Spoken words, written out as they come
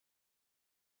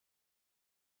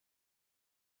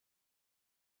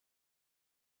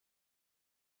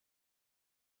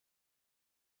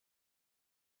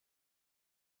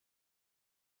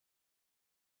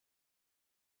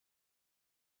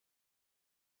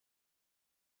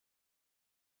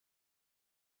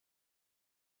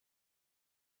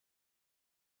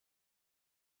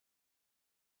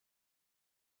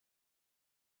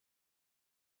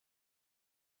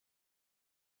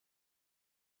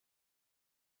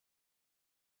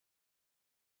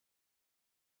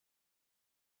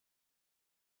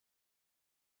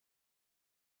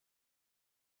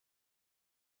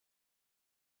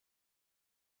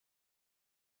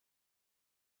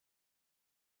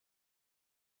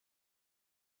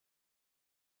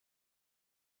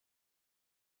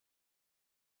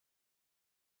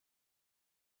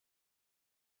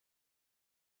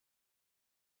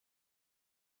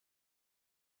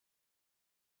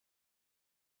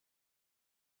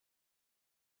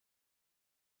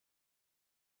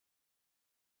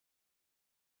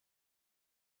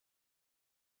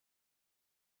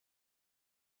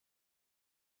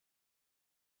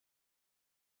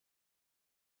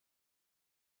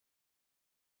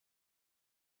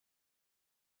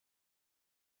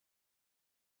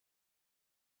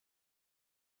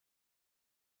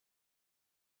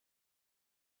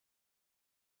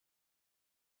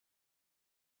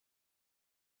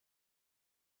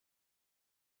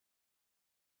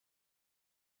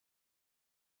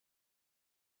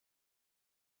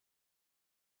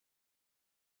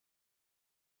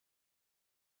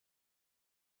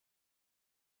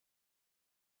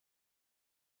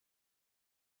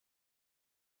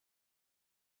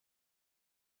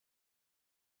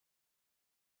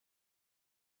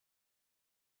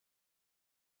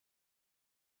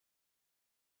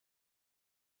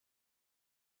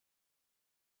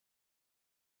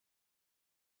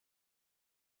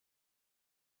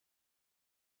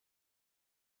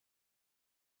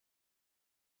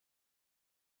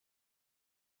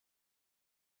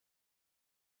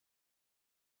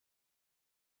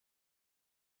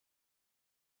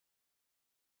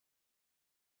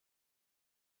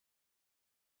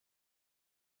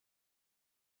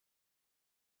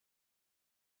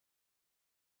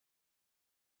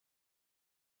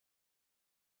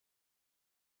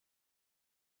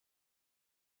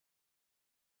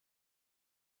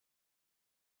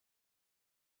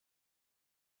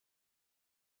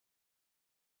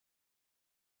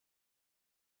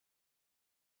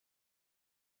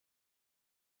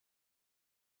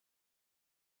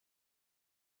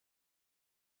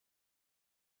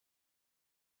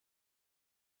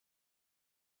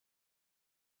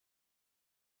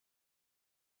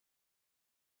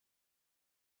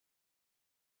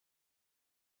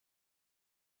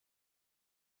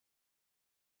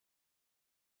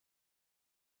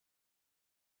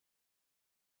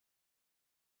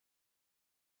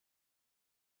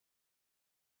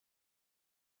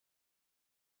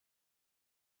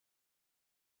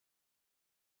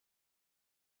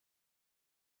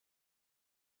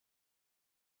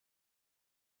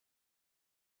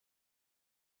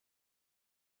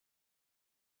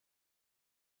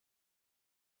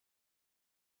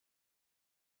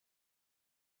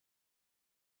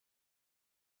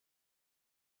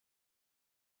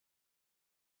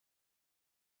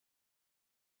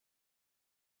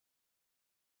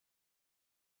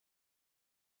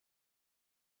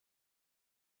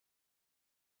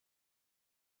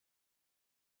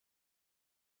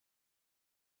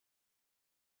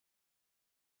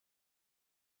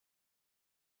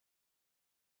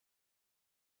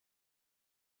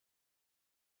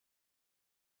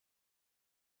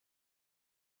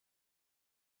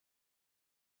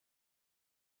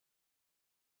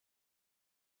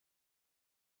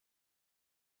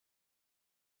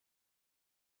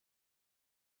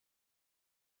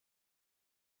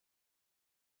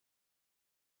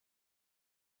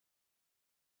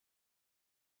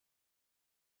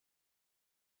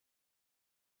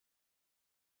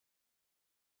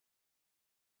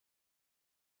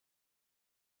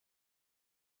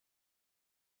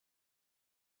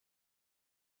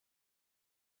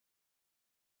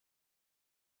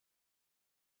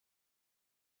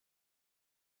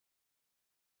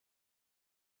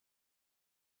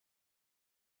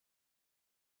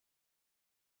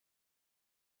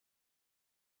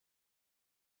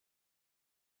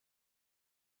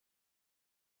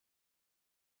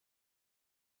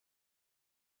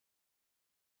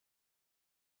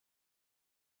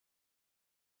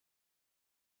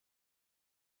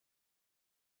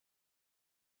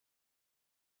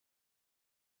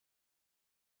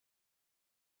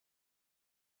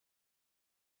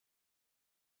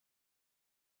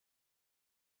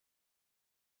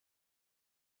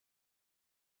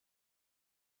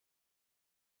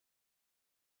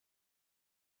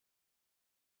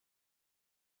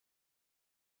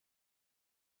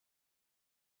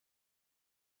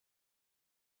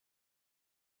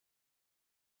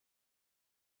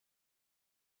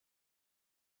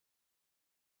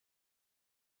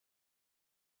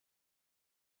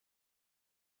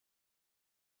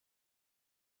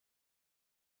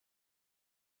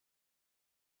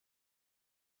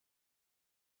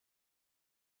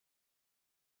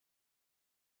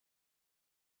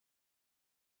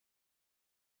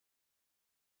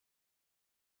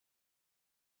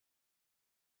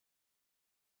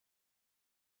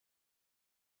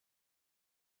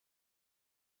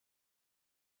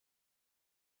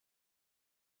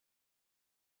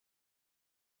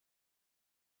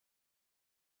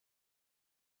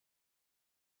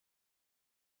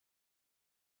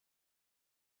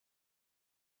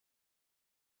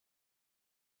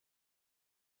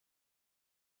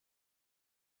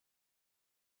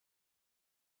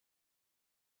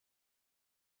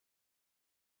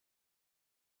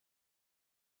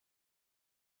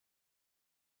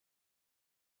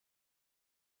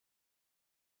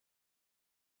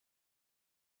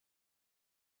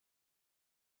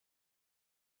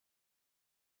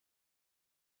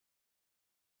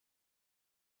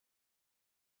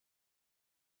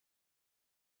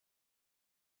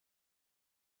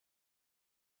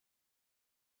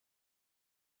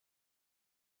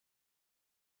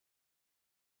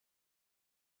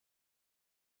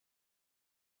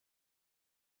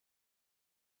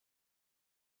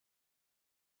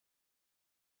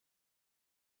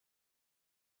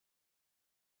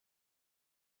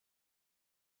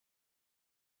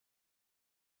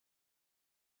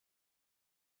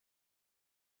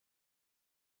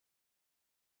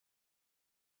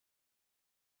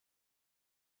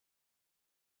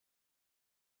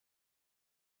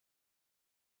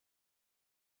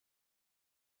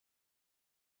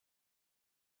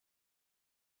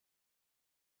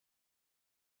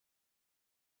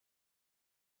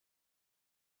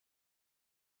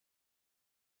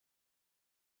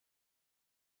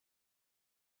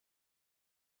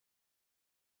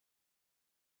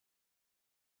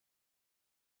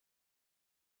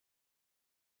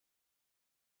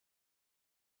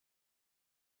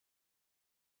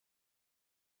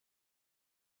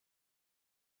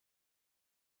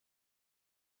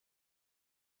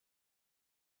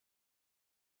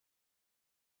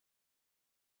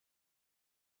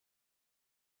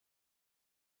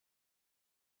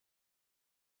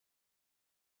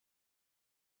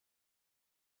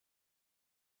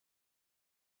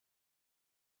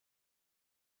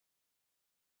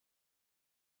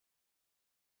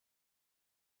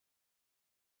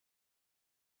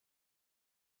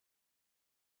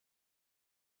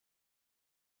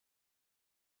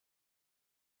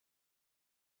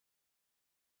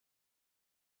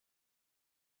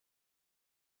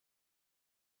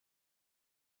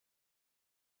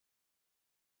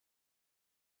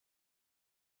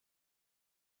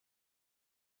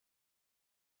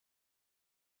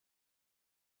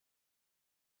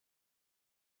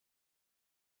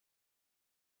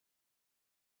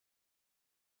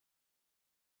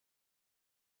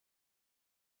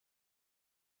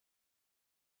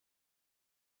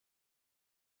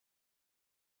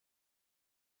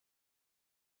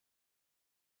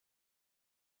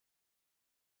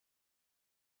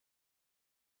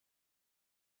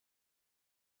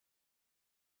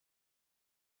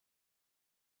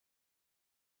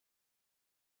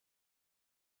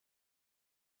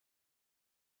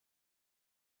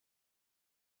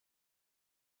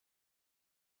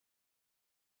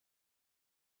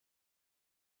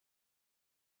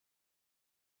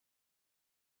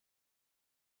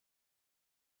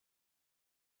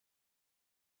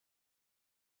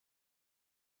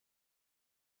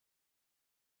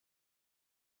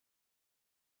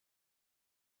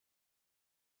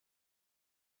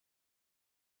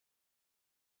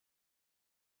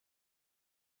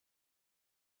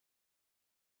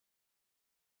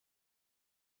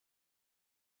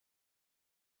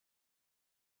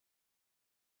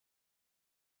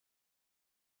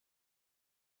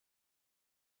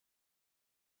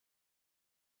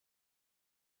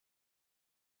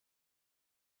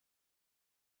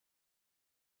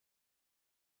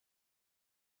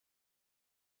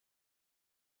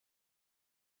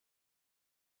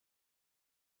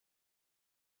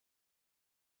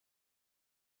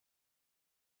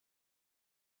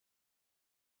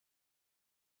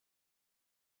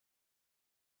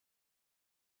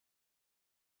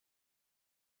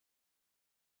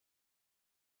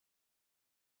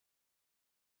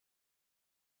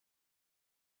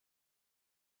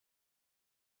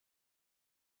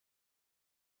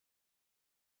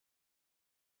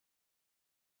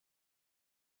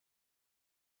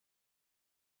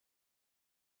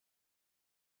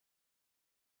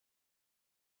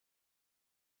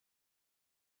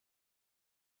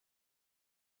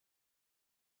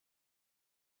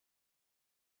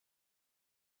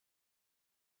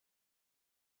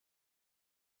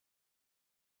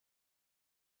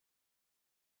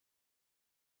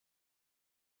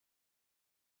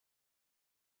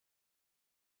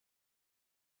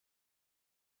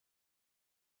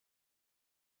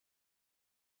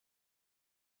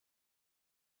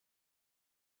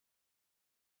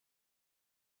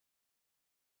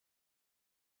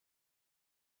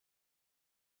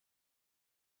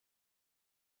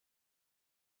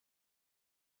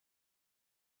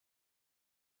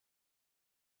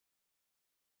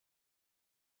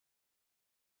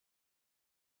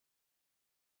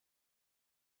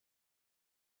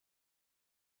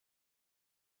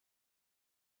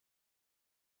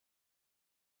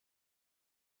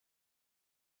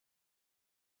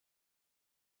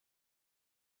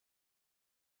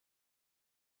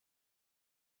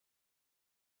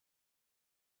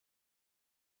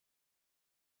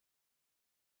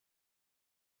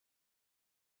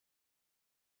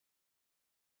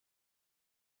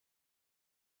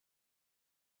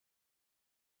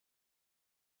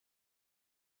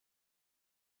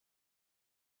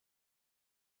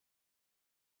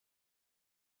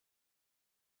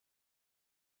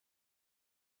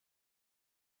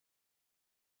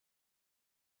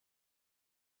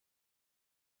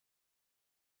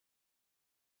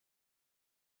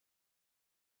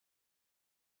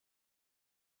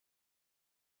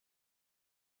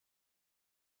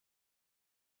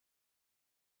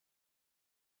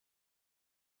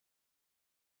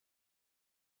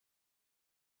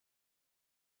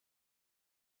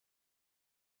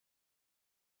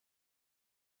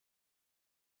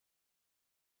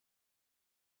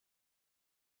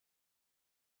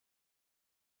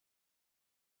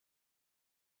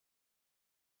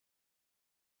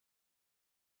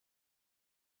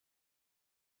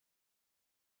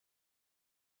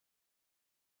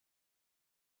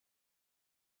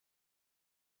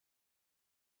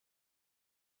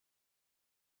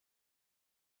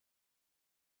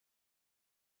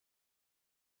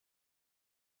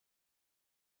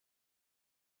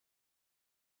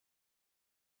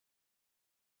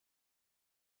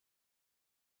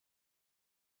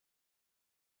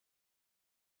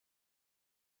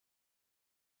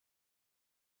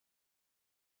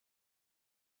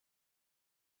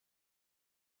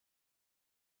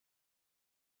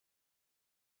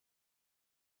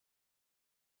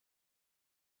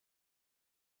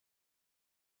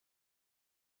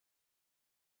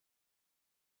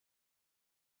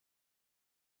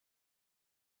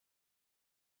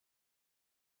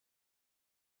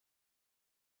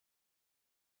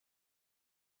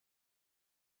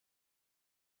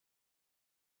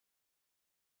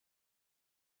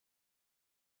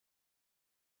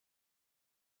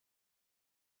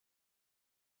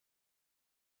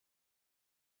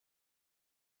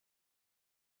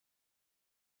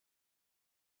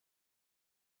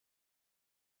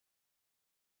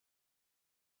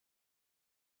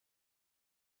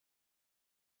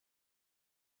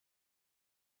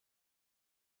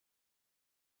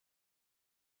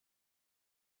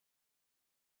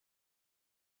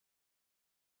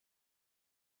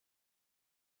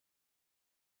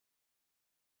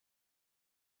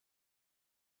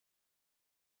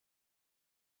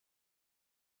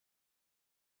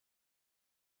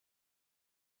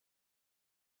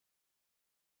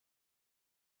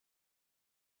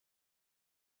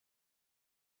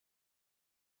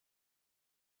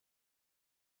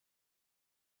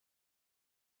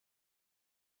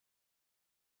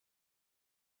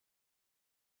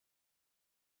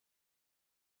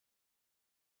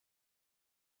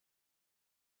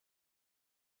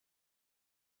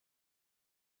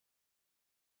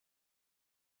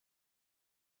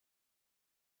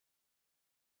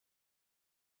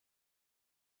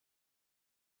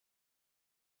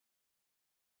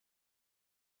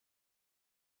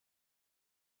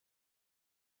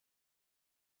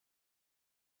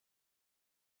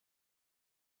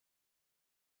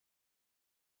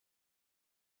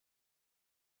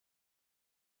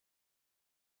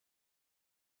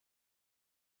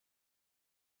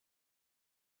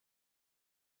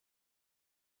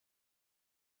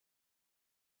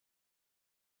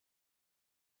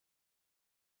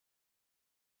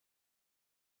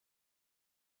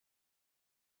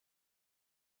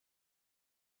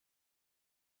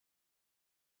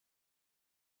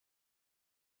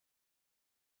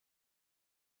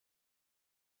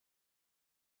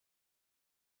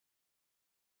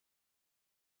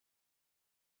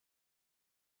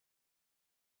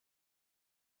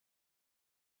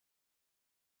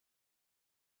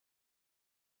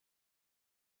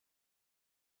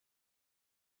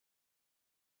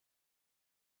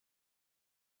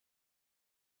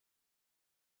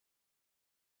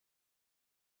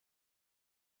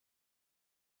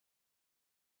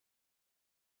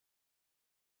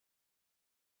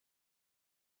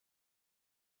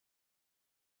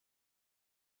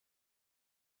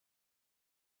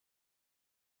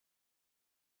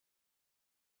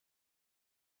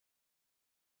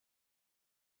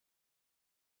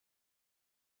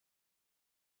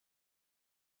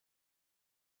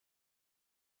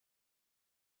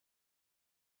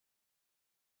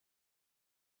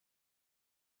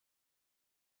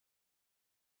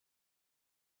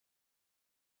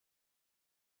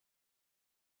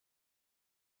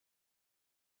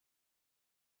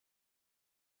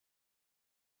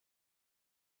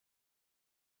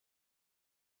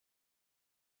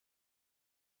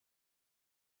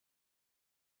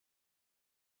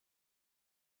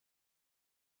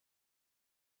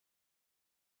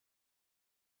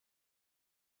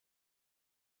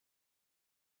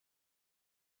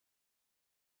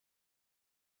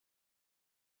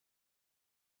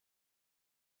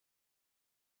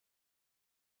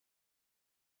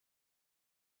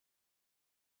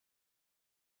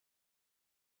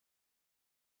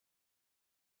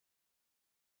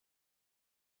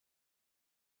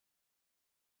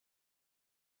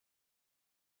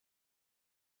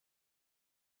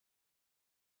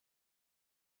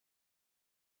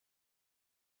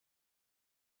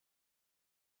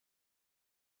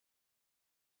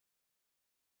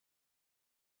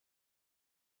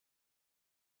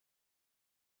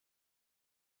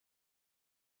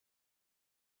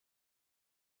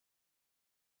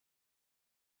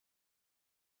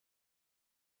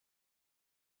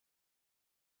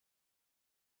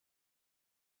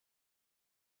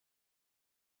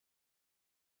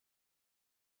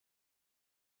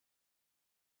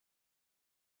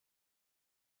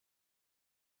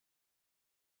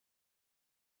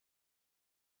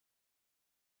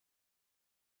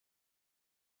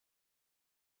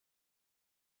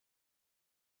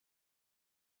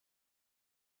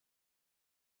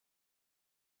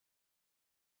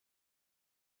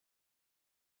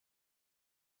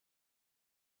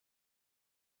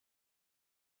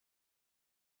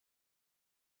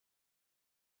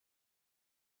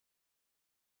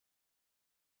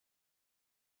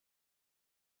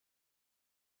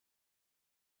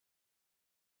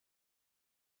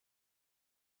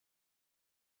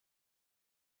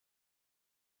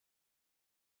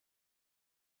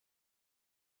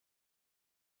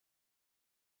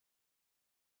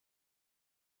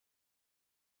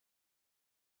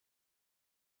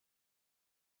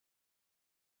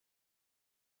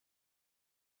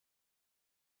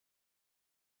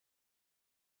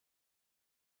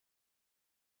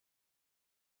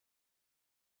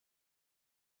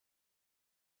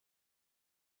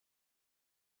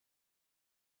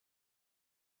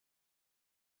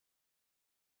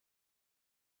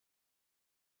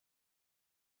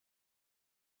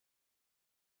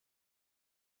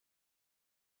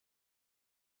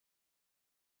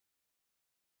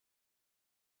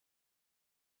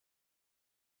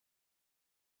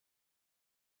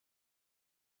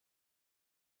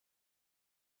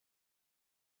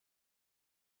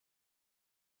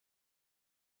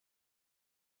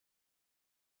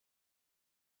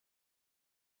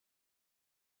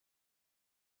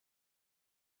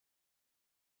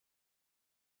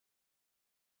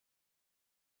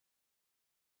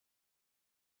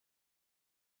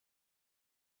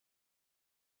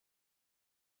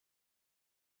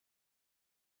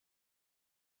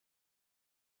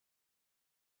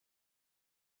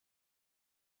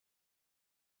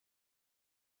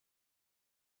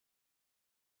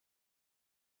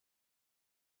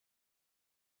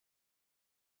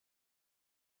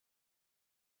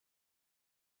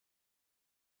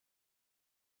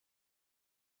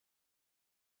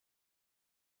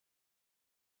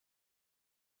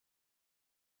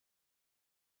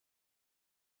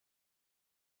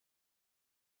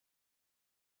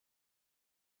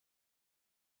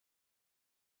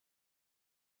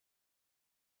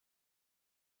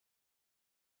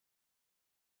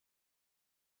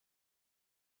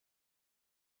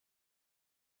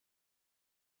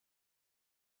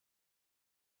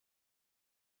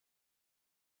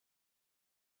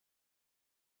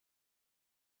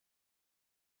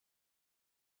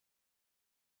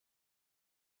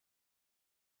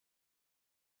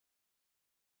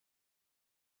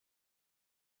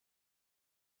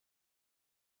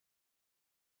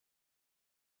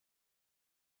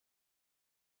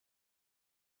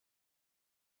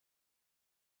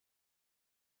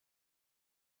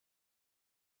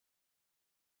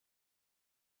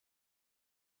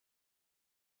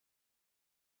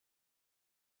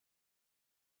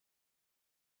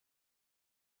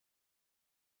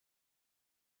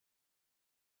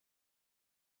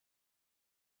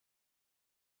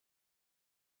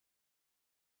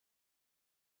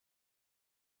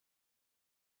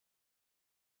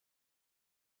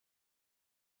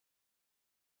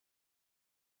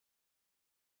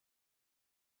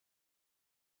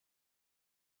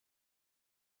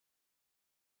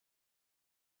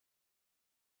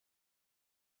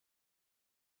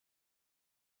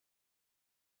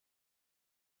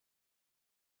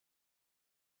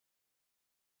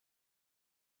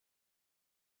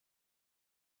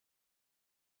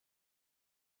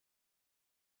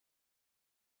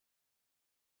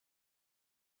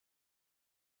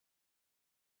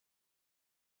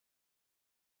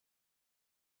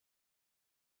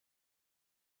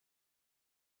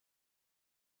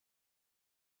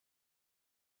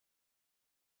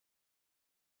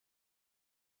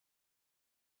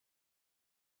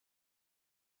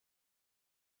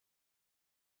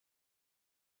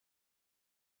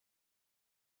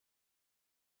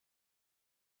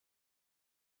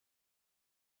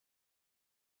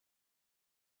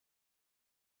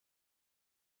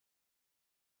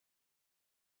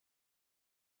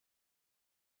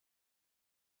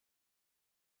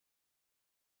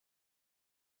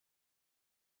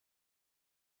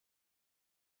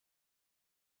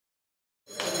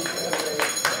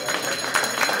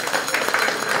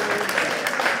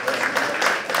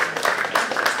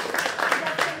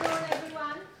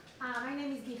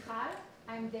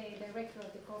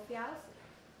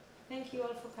Thank you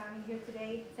all for coming here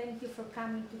today. Thank you for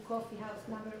coming to Coffeehouse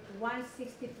number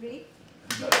 163.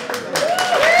 This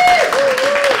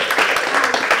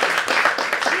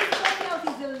Coffeehouse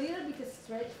is a little bit a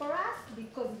stretch for us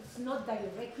because it's not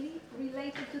directly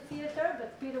related to theater,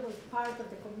 but Peter was part of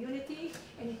the community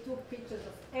and he took pictures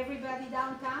of everybody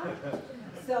downtown.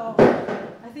 So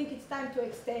I think it's time to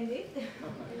extend it.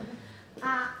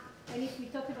 And if we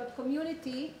talk about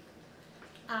community,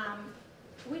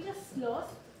 we just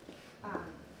lost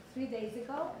 3 days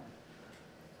ago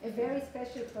a very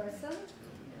special person.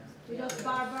 We lost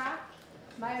Barbara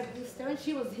Meyer Brewster, and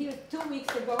she was here 2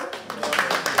 weeks ago.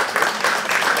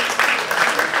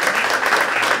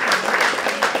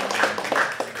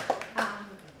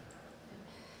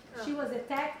 She was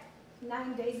attacked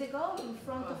 9 days ago in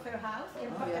front of her house,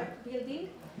 in her building.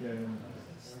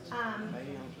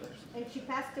 And she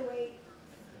passed away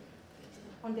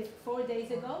on 4 days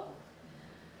ago.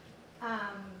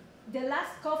 The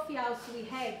last coffee house we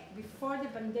had before the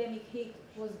pandemic hit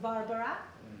was Barbara.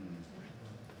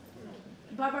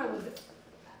 Barbara was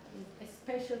a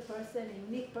special person, a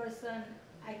unique person.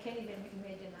 I can't even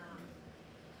imagine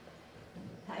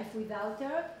life without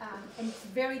her. And it's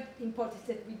very important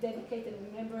that we dedicate and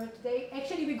remember her today.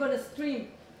 Actually, we're going to stream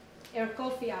her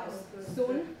coffee house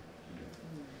soon.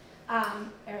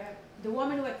 The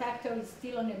woman who attacked her is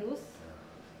still on the loose,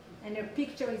 and her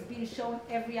picture is being shown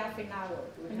every half an hour.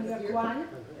 New York 1.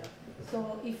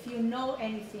 So if you know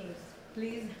anything,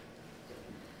 please.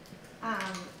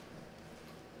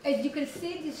 As you can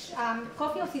see, this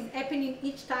coffee house is happening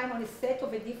each time on a set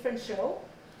of a different show.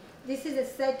 This is a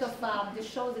set of the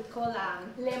show that called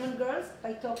Lemon Girls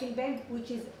by Talking Band,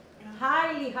 which is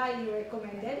highly, highly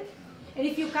recommended. And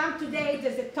if you come today,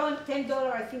 there's a $10,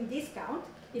 I think, discount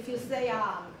if you say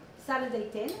Saturday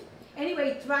 10. Anyway,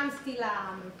 it runs till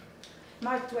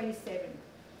March 27.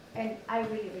 And I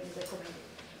really, really recommend it.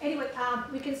 Anyway,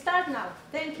 we can start now.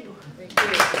 Thank you. Thank you.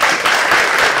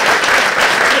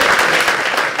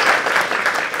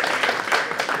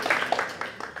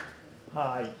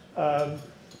 Hi.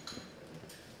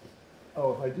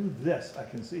 Oh, if I do this, I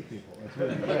can see people. That's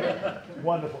really great.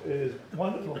 Wonderful. It is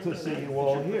wonderful to see you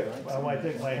all here. I might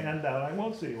take my hand down. I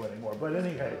won't see you anymore. But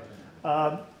anyway,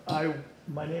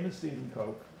 my name is Stephen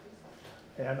Koch,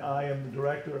 and I am the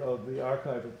director of the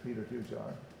archive of Peter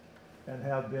Hujar, and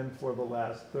have been for the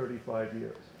last 35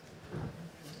 years.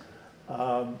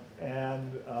 I'm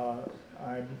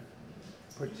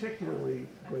particularly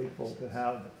grateful to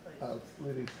have a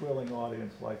really thrilling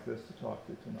audience like this to talk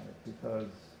to tonight,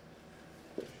 because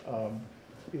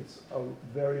it's a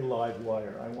very live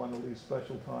wire. I want to leave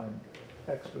special time,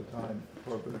 extra time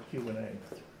for a bit of Q&A.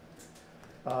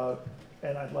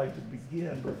 And I'd like to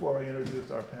begin, before I introduce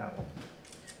our panel,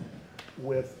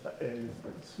 with a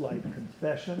slight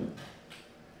confession.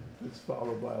 It's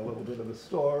followed by a little bit of a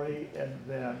story, and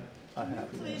then a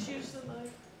happy ending. Please use the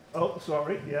mic. Oh,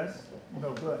 sorry, yes?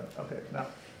 No, good. Okay, now,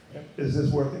 is this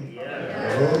working?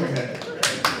 Yeah. Okay.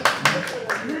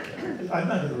 I'm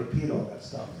not going to repeat all that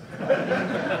stuff.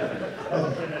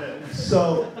 Okay.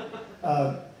 So,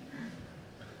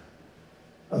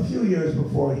 a few years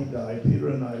before he died, Peter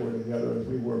and I were together, as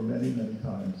we were many, many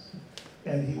times.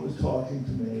 And he was talking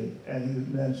to me, and he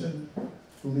mentioned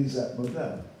Lisette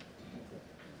Modell.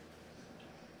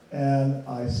 And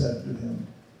I said to him,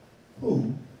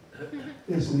 who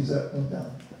is Lisette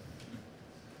Modell?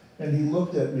 And he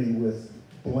looked at me with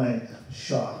blank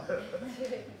shock,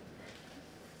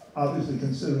 obviously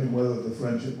considering whether the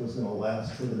friendship was going to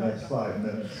last for the next 5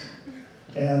 minutes.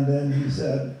 And then he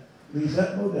said,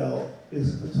 Lisette Modell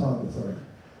is a photographer,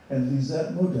 and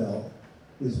Lisette Modell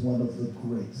is one of the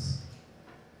greats.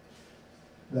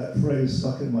 That phrase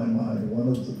stuck in my mind, one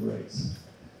of the greats.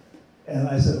 And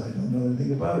I said, I don't know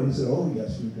anything about her. He said, oh,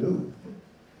 yes, you do.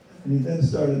 And he then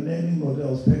started naming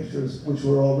Modell's pictures, which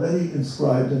were already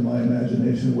inscribed in my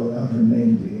imagination without her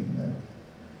name being there.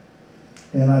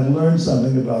 And I learned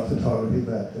something about photography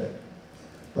that day.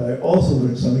 But I also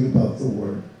learned something about the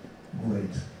word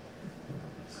great.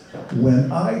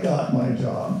 When I got my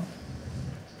job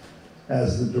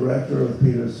as the director of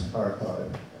Peter's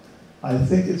archive, I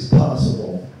think it's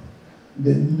possible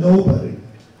that nobody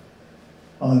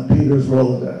on Peter's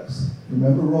Rolodex,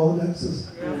 remember Rolodexes?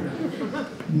 Yeah.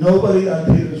 Nobody on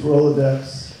Peter's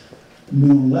Rolodex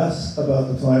knew less about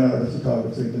the fine art of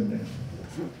photography than me.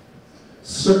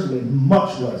 Certainly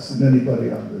much less than anybody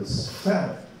on this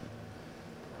panel.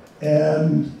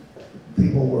 And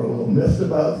people were a little miffed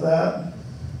about that,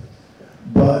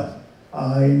 but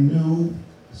I knew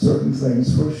certain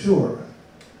things for sure.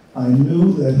 I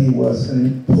knew that he was an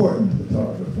important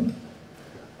photographer.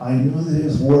 I knew that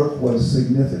his work was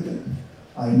significant,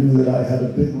 I knew that I had a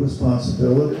big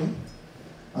responsibility.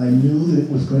 I knew that it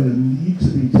was going to need to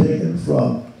be taken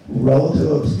from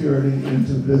relative obscurity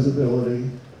into visibility.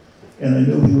 And I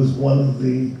knew he was one of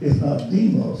the, if not the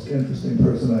most interesting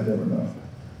person I'd ever known.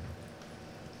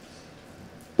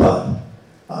 But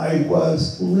I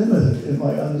was limited in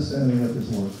my understanding of his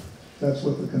work. That's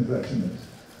what the confession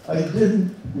is. I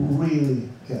didn't really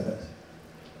get it.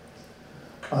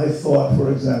 I thought,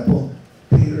 for example,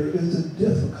 Peter is a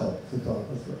difficult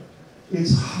photographer.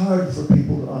 It's hard for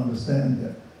people to understand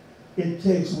him. It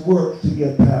takes work to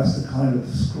get past the kind of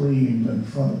scream in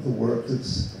front of the work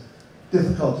that's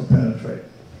difficult to penetrate.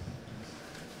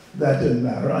 That didn't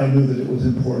matter. I knew that it was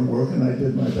important work, and I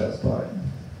did my best by it.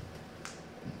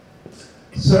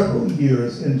 Several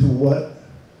years into what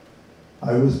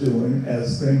I was doing,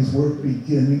 as things were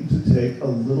beginning to take a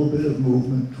little bit of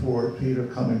movement toward Peter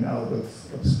coming out of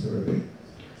obscurity,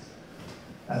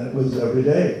 and it was every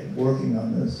day working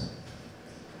on this,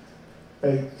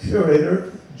 a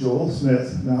curator, Joel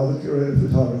Smith, now the curator of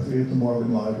photography at the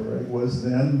Morgan Library, was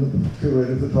then the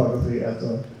curator of photography at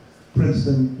the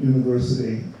Princeton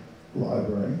University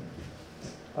Library,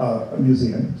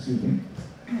 museum, excuse me.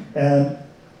 And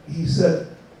he said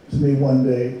to me one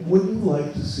day, would you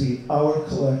like to see our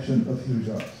collection of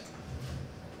Hujars?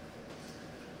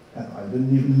 And I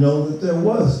didn't even know that there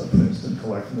was a Princeton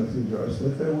collection of Hujars,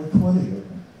 but there were 20 of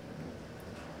them.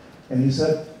 And he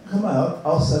said, come out,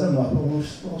 I'll set them up and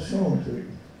I'll show them to you.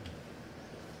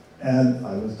 And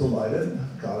I was delighted,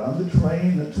 got on the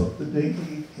train and took the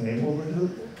dinky, came over to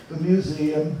the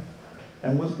museum,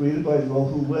 and was greeted by Joel,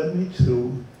 who led me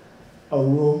to a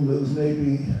room that was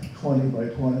maybe 20 by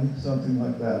 20, something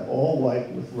like that, all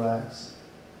white with racks.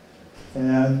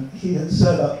 And he had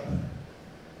set up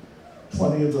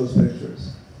 20 of those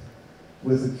pictures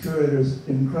with the curator's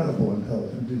incredible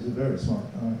intelligence. He's a very smart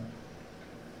guy.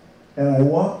 And I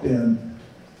walked in,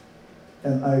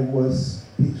 and I was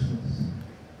speechless.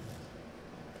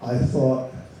 I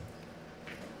thought,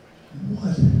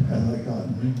 what have I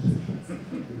gotten into?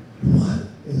 What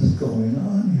is going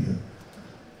on here?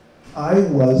 I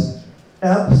was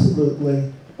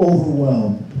absolutely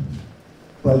overwhelmed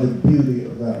by the beauty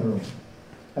of that room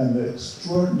and the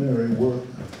extraordinary work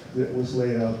that was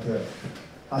laid out there.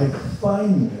 I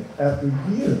finally, after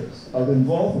years of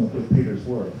involvement with Peter's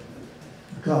work,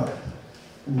 got it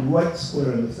right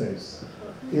square in the face.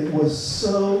 It was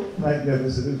so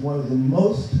magnificent. It was one of the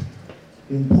most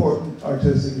important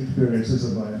artistic experiences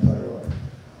of my entire life.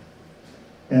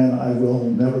 And I will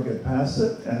never get past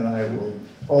it, and I will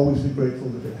always be grateful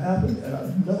that it happened. And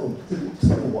I know that it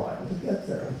took a while to get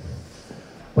there.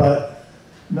 But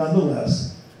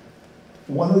nonetheless,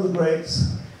 one of the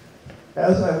greats,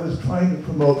 as I was trying to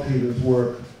promote Peter's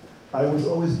work, I was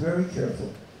always very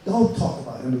careful. Don't talk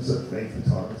about him as a great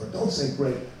photographer. Don't say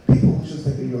great. People will just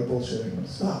think that you're bullshitting them.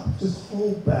 Stop. Just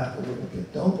hold back a little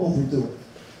bit. Don't overdo it.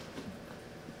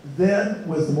 Then,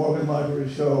 with the Morgan Library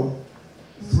show,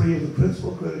 3 of the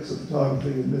principal critics of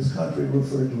photography in this country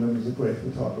referred to him as a great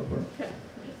photographer.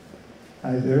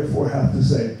 I therefore have to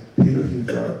say, Peter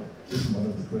Hujar is one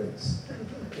of the greats.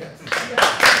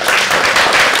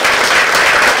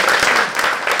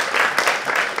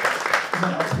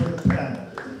 Now for the panel.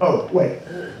 Oh, wait.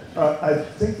 I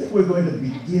think that we're going to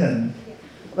begin.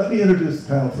 Let me introduce the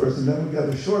panel first, and then we've got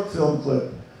a short film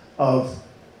clip of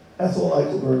Ethel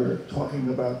Eichelberger talking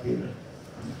about Peter.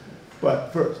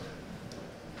 But first,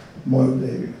 Moyra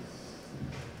Davey,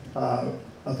 a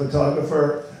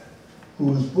photographer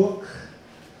whose book,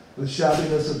 The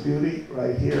Shabbiness of Beauty,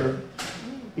 right here,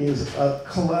 is a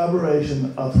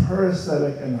collaboration of her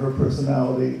aesthetic and her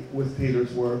personality with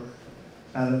Peter's work,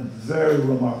 and a very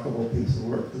remarkable piece of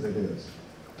work that it is.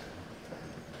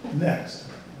 Next,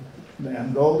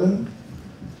 Nan Goldin.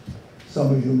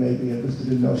 Some of you may be interested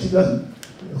in know. She doesn't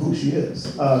know who she is.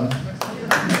 She's not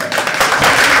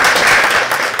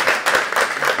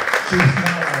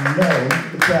unknown.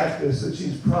 The fact is that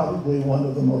she's probably one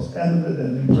of the most eminent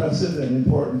and impressive and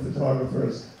important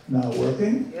photographers now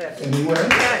working anywhere.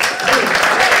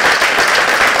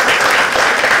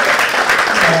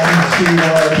 And she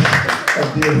was a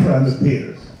dear friend of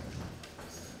Peter's.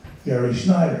 Gary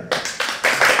Schneider.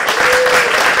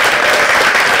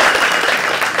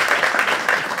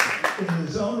 In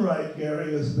his own right,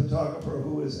 Gary is a photographer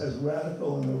who is as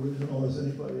radical and original as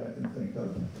anybody I can think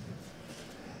of.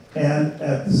 And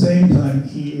at the same time,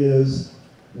 he is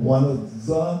one of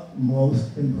the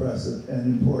most impressive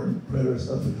and important printers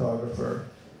of photographer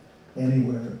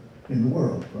anywhere in the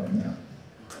world right now.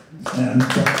 And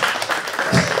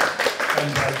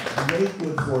by great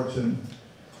good fortune,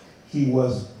 he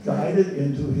was guided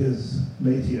into his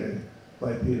métier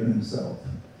by Peter himself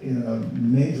in a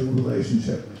major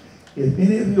relationship. If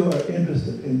any of you are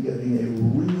interested in getting a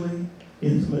really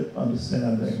intimate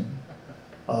understanding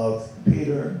of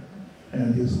Peter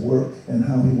and his work and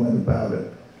how he went about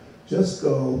it, just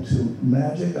go to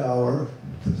Magic Hour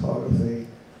Photography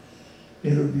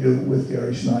interview with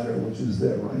Gary Schneider, which is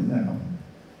there right now.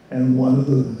 And one of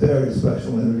the very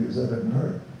special interviews I've ever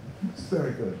heard. It's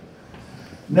very good.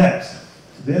 Next,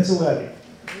 Vince Aletti.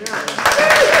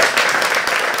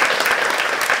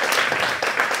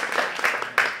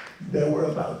 There were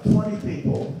about 20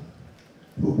 people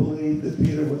who believed that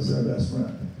Peter was their best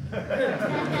friend.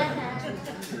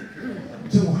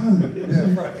 200. It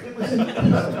was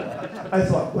incredible. I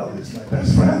thought, well, he's my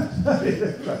best friend.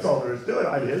 That's all there is to it.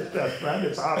 I'm his best friend.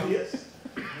 It's obvious.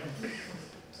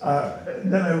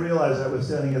 Then I realized I was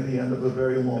standing at the end of a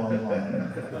very long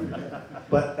line.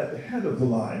 But at the head of the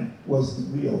line was the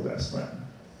real best friend,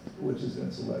 which is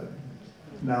Vince Aletti,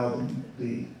 now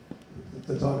the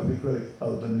photography critic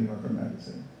of the New Yorker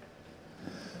magazine.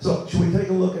 So should we take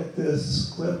a look at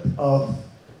this clip of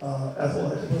Ethel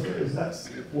Heckenberger? Is that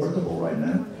workable right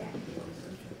now?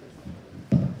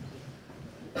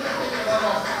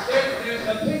 There's a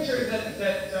picture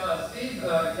that Steve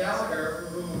Gallagher,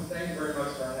 who thank you very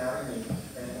much for having me,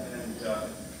 and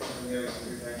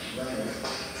thanks for running this.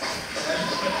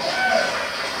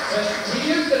 He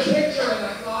used a picture in the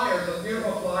flyers, those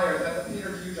beautiful flyers. That's a Peter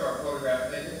Hujar photograph.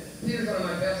 Peter's one of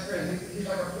my best friends. He's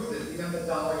like a Buddhist. He met the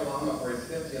Dalai Lama for his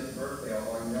 50th birthday,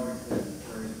 although I know he's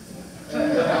 53.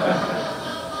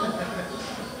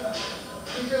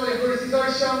 He's really a Buddhist. He's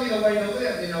always shown me the way to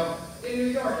live, you know. In New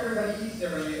York, everybody eats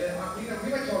differently. We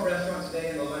went to a restaurant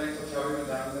today in the Lennox Hotel. We went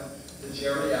down to the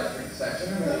geriatric section.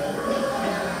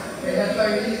 They had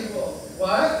Chinese.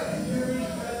 What?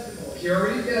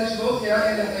 Purity vegetables, yeah.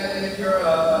 And if you're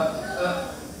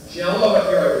Jello, if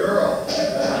you're a girl.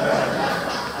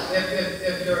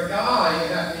 If you're a guy, you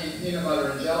have to eat peanut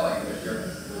butter and jelly with your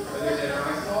dinner. I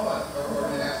saw it, or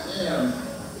an afternoon.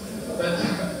 But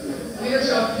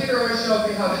Peter always showed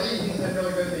me how to eat. He's been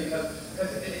really good because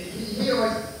he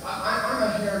always, I'm a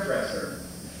hairdresser.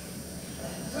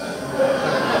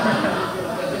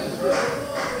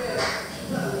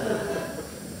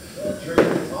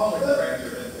 Always stranger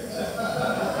than fiction.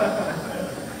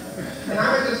 And I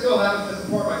went to school having to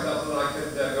support myself so that I could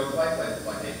go play places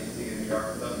like ABC in New York.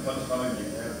 It doesn't come fun and you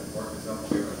can't support yourself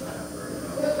too.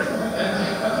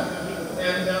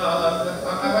 And I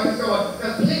went to school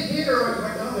because Peter always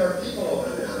went down there, people over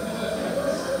there.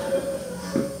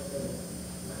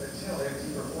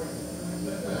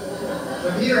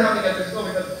 But Peter helped me get through school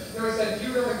because he always said, if you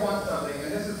really want something,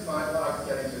 and this is what I was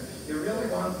getting to, you really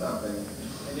want something,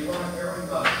 and you want it very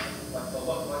much, like to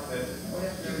look like this, all you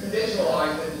have to do is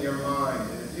visualize it in your mind,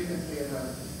 and if you can see it, you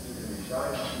can reach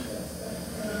right out and get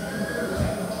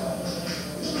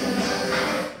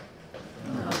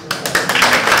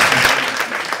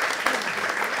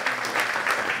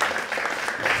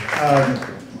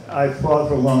I thought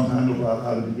for a long time about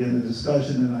how to begin the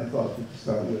discussion, and I thought we could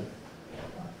start with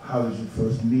how did you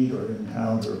first meet or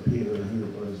encounter Peter or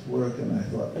his work, and I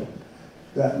thought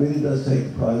that really does take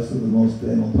the prize for the most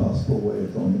banal possible way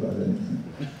of going about anything.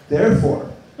 Therefore,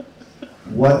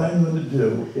 what I'm going to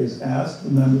do is ask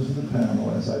the members of the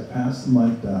panel, as I pass the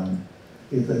mic down,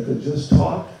 if they could just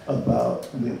talk about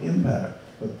the impact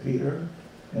of Peter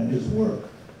and his work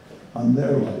on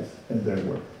their life and their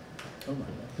work.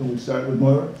 Can we start with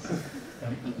Moyra?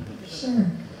 Sure.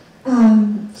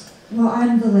 Well,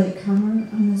 I'm the latecomer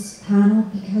on this panel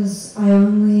because I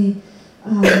only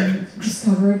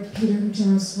discovered Peter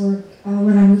Hujar's work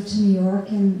when I moved to New York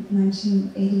in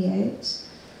 1988.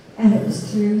 And it was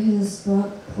through his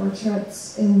book,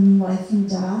 Portraits in Life and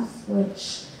Death,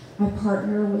 which my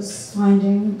partner was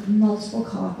finding multiple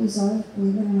copies of,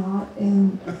 believe it or not,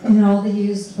 in all the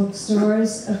used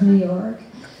bookstores of New York.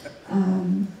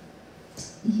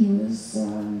 He was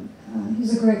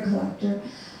a great collector.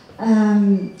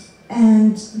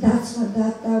 And that's what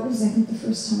that was, I think, the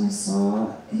first time I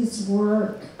saw his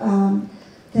work.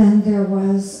 Then there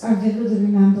was, I vividly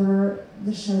remember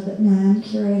the show that Nan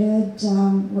curated,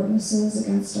 Witnesses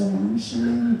Against Our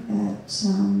Vanishing at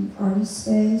Artist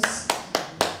Space.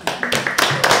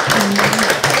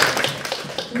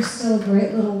 There's still a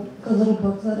great little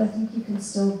booklet I think you can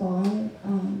still buy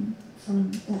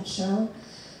from that show.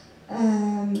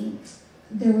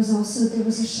 There was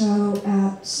a show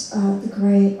at the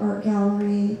Great Art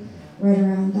Gallery right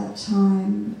around that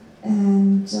time,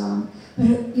 and but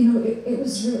it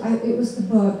was the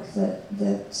book that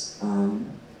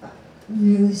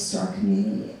really struck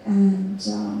me, and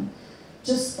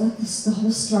just like the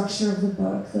whole structure of the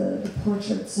book, the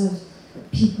portraits of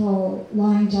people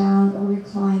lying down or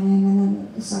reclining, and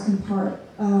then the second part,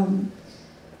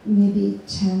 maybe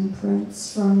 10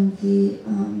 prints from the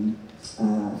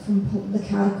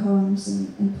catacombs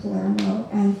in Palermo.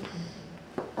 And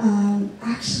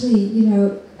actually, you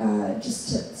know, just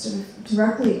to sort of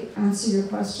directly answer your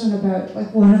question about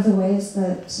like one of the ways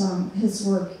that his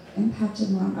work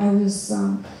impacted mine, I was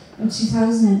in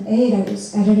 2008. I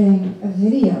was editing a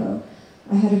video.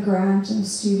 I had a grant in a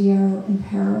studio in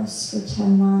Paris for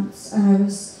 10 months,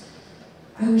 and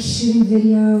I was shooting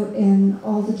video in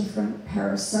all the different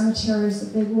Paris cemeteries,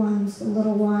 the big ones, the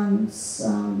little ones.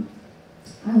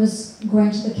 I was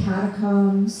going to the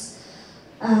catacombs.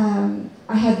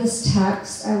 I had this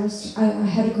text. I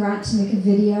had a grant to make a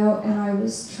video, and I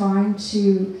was trying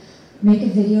to make a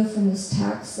video from this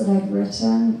text that I'd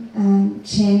written, and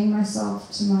chaining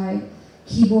myself to my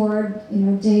keyboard, you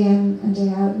know, day in and day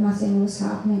out. Nothing was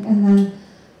happening, and then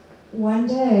one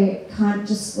day, kind of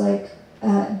just like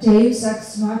Deus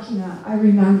Ex Machina, I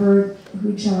remembered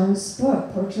Hujar's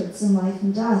book, Portraits in Life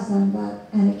and Death, and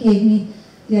it gave me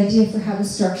the idea for how to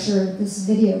structure this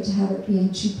video, to have it be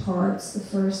in 2 parts. The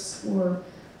first were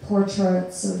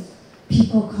portraits of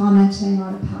people commenting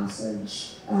on a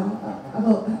passage of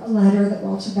a letter that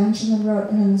Walter Benjamin wrote,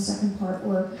 and then the second part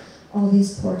were all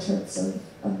these portraits of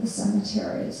the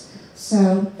cemeteries.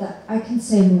 So that, I can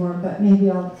say more, but maybe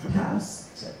I'll pass.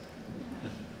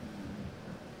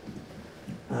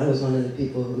 I was one of the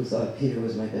people who thought Peter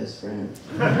was my best friend.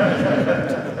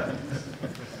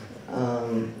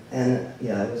 And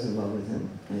yeah, I was in love with him.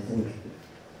 I think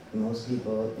most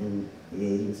people in the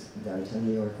 80s downtown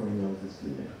New York were in love with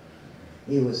Peter.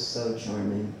 He was so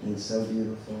charming and so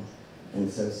beautiful and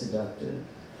so seductive.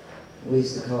 We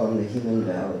used to call him the human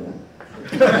valiant.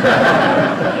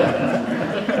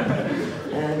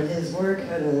 And his work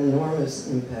had an enormous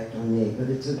impact on me, but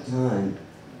it took time,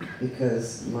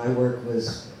 because my work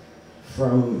was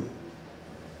from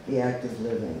the act of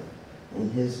living,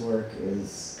 and his work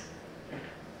is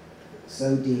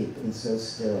so deep and so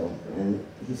still, and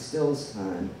he stills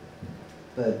time,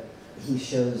 but he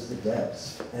shows the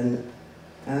depths. And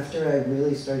after I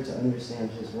really started to understand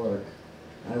his work,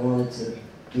 I wanted to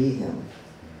be him.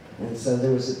 And so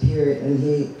there was a period, and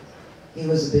he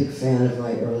was a big fan of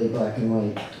my early black and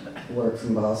white work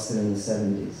from Boston in the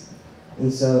 70s.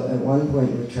 And so at one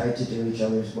point we tried to do each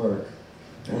other's work,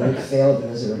 and it failed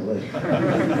miserably.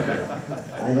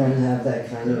 I don't have that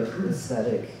kind of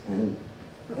aesthetic and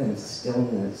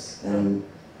stillness and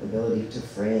ability to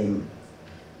frame.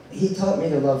 He taught me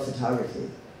to love photography.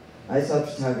 I thought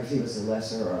photography was a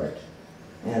lesser art,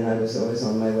 and I was always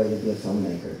on my way to be a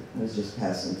filmmaker. I was just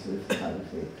passing through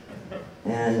photography.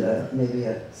 And maybe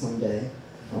someday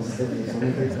I'll still be a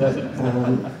filmmaker,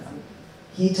 but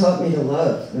he taught me to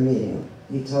love the medium.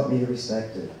 He taught me to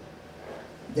respect it.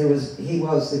 He was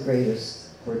the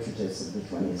greatest portraitist of the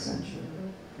 20th century.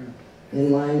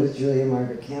 In line with Julia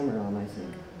Margaret Cameron, I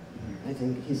think. I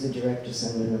think he's a direct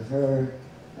descendant of her,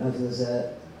 of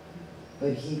Lizette.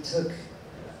 But he took,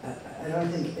 I don't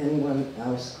think anyone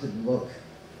else could look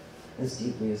as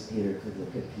deeply as Peter could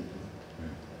look at people.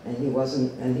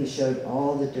 And he showed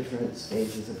all the different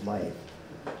stages of life,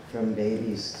 from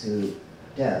babies to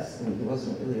death, and he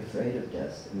wasn't really afraid of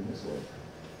death in his work.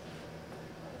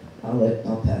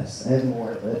 I'll pass. I have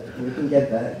more, but we can get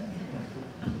back.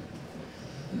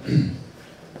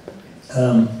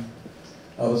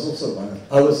 I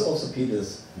was also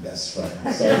Peter's best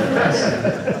friend. So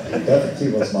he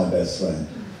definitely was my best friend.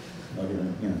 Not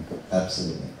even, you know,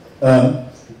 absolutely.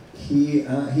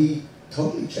 He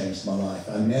totally changed my life.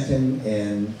 I met him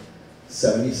in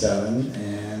 '77,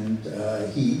 and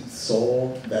he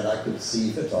saw that I could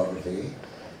see photography.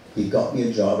 He got me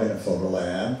a job in a photo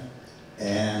lab,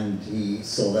 and he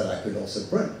saw that I could also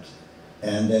print.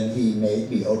 And then he made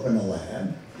me open a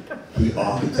lab. He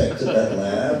architected that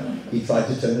lab. He tried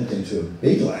to turn it into a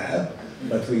big lab,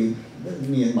 but me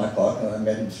and my partner, I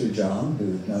met him through John,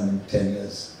 who had known him 10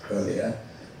 years earlier.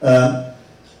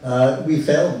 We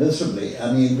failed miserably.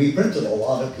 I mean, we printed a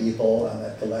lot of people, and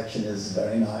that collection is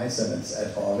very nice, and it's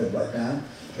at Harvard right now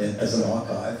as an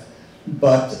archive.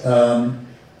 But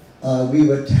we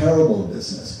were terrible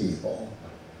business people.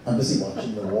 I'm busy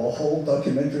watching the Warhol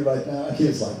documentary right now. He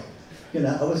was like, you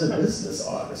know, I was a business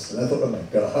artist, and I thought, oh my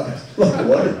God, like,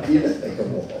 what did Peter think of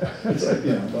Warhol? It's like,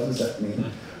 you know, what does that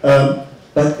mean?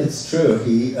 But it's true.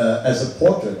 He, as a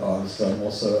portrait artist, I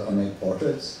make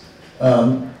portraits.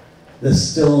 The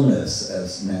stillness,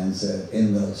 as Nan said,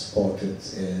 in those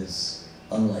portraits is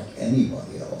unlike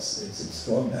anybody else. It's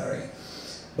extraordinary.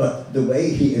 But the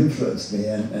way he influenced me,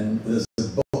 and there's a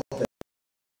book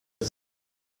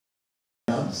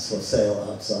that cards for sale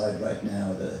outside right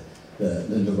now, the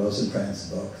Linda Rosenkrantz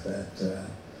book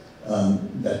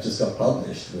that just got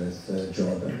published with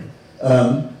Jordan.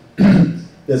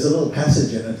 There's a little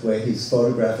passage in it where he's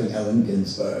photographing Allen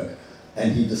Ginsberg,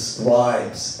 and he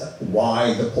describes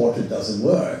why the portrait doesn't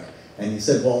work. And he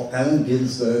said, well, Allen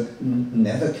Ginsberg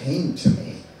never came to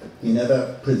me. He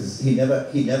never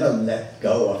let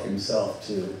go of himself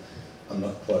to, I'm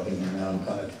not quoting him now, I'm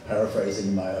kind of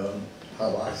paraphrasing my own,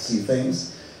 how I see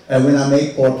things. And when I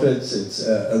make portraits, it's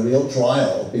a real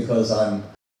trial because I'm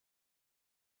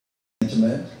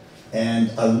intimate,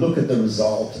 and I look at the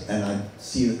result and I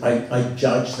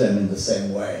judge them in the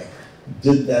same way.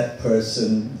 Did that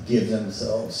person give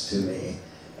themselves to me?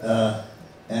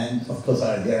 And of course,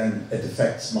 again, it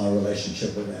affects my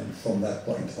relationship with them from that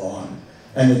point on.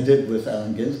 And it did with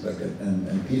Allen Ginsberg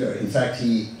and Peter. In fact,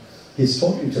 he's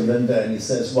talking to Linda and he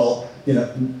says, well, you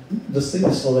know, this thing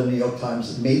is for the New York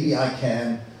Times, maybe I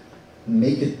can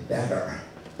make it better.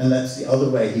 And that's the other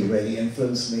way he really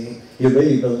influenced me. He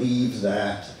really believed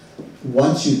that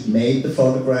once you'd made the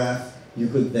photograph, you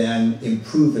could then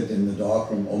improve it in the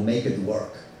darkroom or make it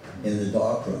work in the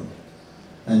darkroom.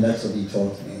 And that's what he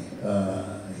taught me.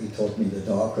 He taught me the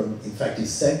darkroom. In fact, he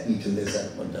sent me to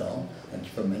Lisette Modell, thank you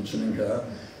for mentioning her,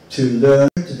 to learn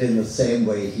it in the same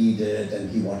way he did, and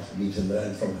he wanted me to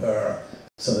learn from her,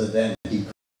 so that then he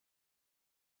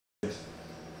could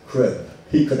crib.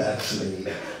 He could actually,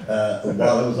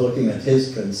 while I was looking at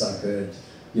his prints, I could,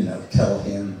 you know, tell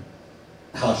him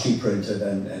how she printed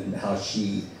and how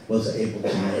she was able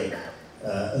to make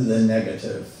the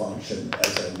negative function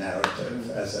as a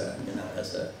narrative, as a, you know,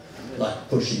 as a, like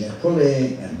pushing and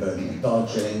pulling and burning and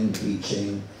dodging,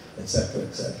 bleaching, etc.,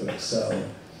 etc. So,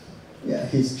 yeah,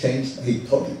 he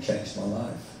totally changed my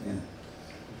life, yeah,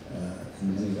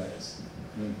 in many ways.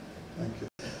 Thank you.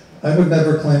 I would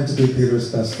never claim to be Peter's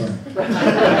best friend.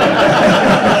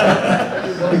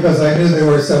 Because I knew there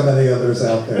were so many others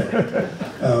out there.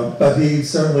 But he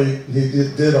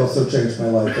did also change my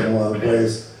life in a lot of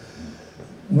ways.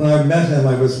 When I met him,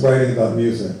 I was writing about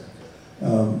music.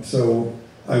 So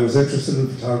I was interested in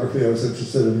photography, I was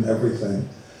interested in everything.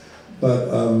 But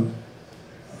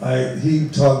he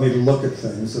taught me to look at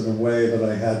things in a way that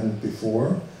I hadn't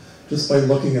before, just by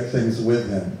looking at things with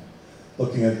him.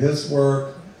 Looking at his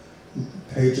work,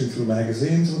 paging through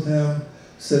magazines with him,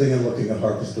 sitting and looking at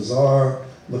Harper's Bazaar,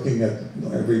 looking at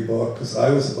every book, because I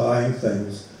was buying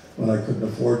things when I couldn't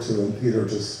afford to, and Peter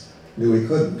just knew he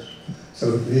couldn't.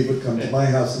 So he would come to my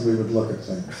house and we would look at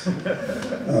things.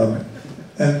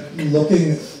 And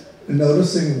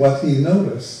noticing what he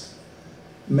noticed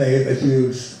made a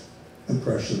huge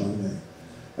impression on me.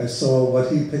 I saw what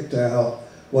he picked out,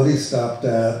 what he stopped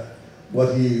at,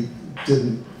 what he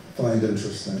didn't find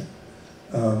interesting.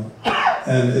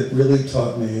 And it really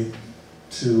taught me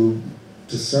to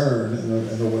discern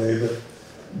in a way that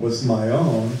was my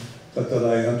own, but that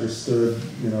I understood,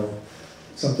 you know,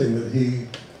 something that he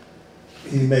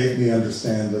made me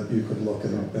understand that you could look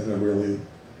in a really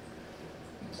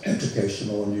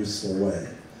educational and useful way.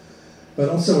 But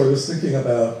also I was thinking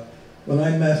about, when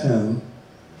I met him,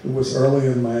 it was early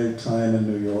in my time in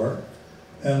New York,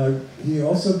 and he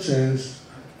also changed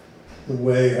the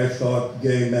way I thought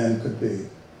gay men could be.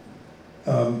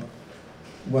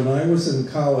 When I was in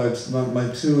college, my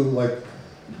two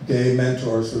gay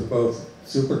mentors were both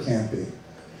super campy,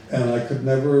 and I could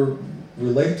never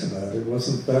relate to that.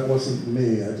 That wasn't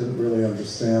me. I didn't really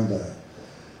understand that.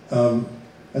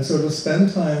 And so to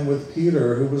spend time with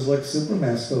Peter, who was like super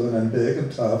masculine and big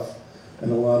and tough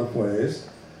in a lot of ways,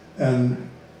 and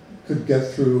could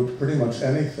get through pretty much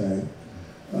anything,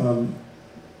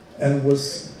 and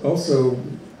was also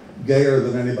gayer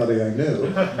than anybody I knew,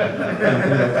 and,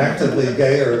 you know, actively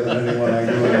gayer than anyone I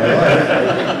knew in my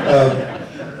life.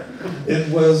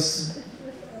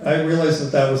 I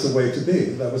realized that was a way to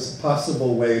be. That was a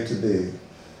possible way to be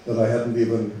that I hadn't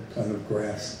even kind of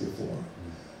grasped before.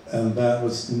 And that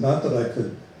was not that I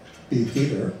could be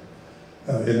Peter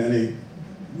in any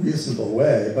reasonable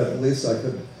way, but at least I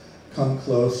could come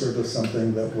closer to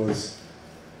something that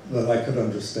I could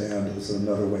understand as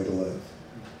another way to live.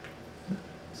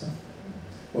 So,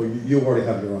 well, you already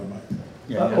have your own mic.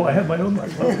 Yeah. Oh, I have my own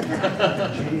mic.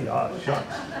 Gee,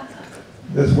 shucks.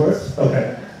 This works?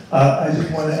 Okay. I just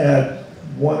want to add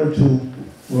one or two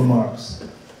remarks.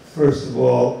 First of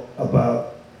all,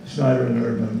 about Schneider and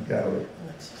Erdmann Gallery.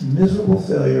 Miserable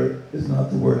failure is not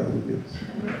the word I would use.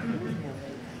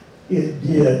 It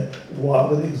did,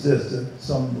 while it existed,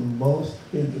 some of the most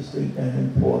interesting and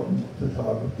important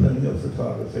printing of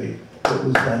photography that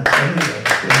was done anywhere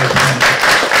in the country.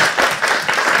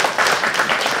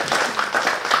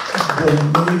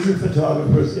 the major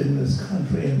photographers in this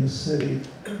country and the city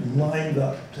lined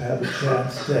up to have a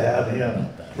chance to have him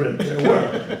print their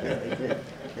work.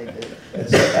 They did.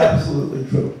 It's absolutely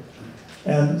true.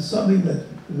 And something that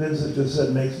Vincent just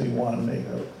said makes me want to make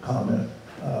a comment,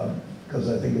 because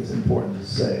I think it's important to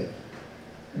say.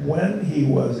 When he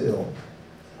was ill,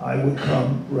 I would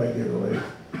come regularly,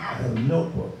 I had a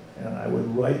notebook, and I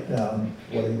would write down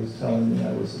what he was telling me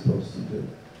I was supposed to do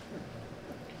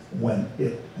when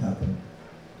it happened.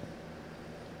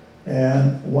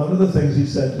 And one of the things he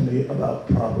said to me about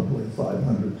probably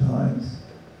 500 times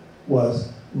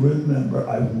was, remember,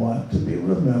 I want to be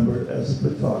remembered as a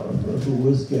photographer who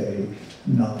was gay,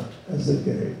 not as a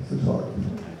gay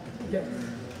photographer. Yes.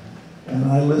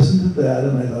 And I listened to that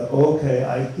and I thought, okay,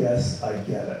 I guess I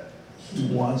get it. He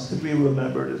wants to be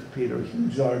remembered as Peter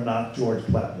Hujar, not George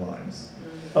Platt lines.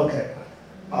 Okay,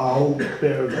 I'll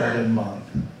bear that in mind.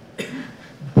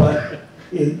 But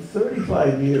in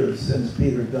 35 years since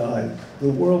Peter died, the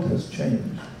world has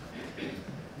changed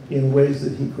in ways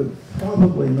that he could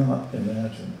probably not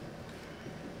imagine.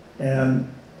 And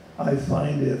I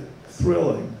find it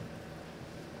thrilling,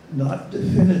 not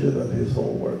definitive of his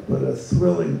whole work, but a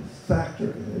thrilling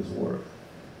factor in his work,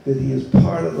 that he is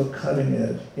part of a cutting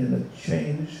edge in a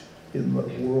change in the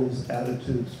world's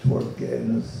attitudes toward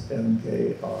gayness and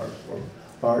gay art, or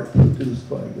art produced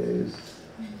by gays,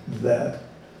 that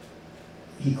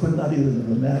he could not even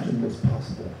have imagined was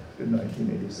possible in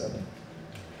 1987.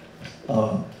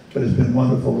 But it's been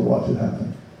wonderful to watch it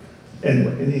happen.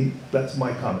 Anyway, that's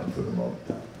my comment for the moment.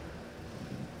 Do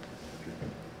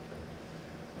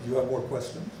you have more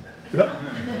questions? Yeah.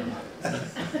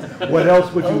 What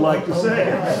else would you like to say?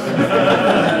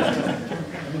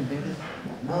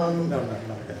 No.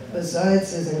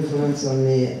 Besides his influence on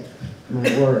me,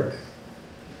 my work,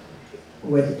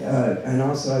 and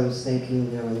also I was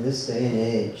thinking, in this day and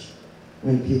age,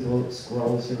 when people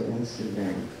scroll through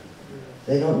Instagram,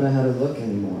 they don't know how to look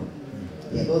anymore.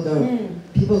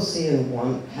 People see in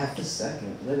half a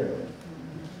second, literally.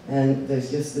 And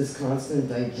there's just this constant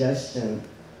digestion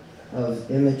of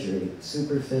imagery,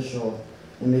 superficial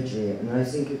imagery. And I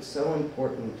think it's so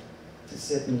important to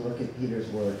sit and look at Peter's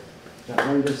work, to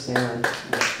understand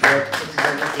what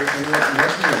photography and what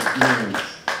looking means.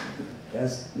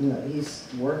 As his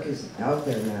work is out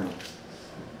there now.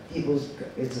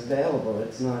 It's available.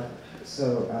 It's not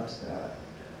so obscure.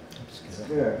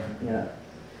 Yeah.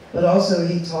 But also,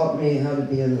 he taught me how to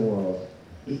be in the world.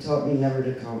 He taught me never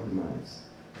to compromise,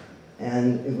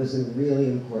 and it was a really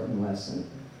important lesson.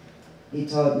 He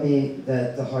taught me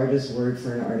that the hardest word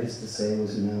for an artist to say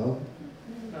was no,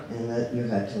 and that you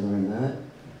had to learn that.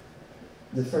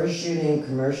 The first shooting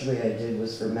commercially I did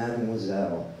was for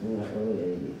Mademoiselle in the early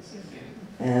 80s.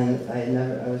 And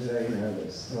I was very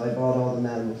nervous. So I bought all the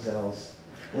Mademoiselles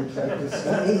and tried to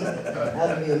study how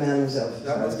to be a Mademoiselle.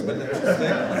 That must have been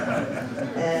interesting.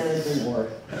 And it didn't work.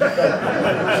 But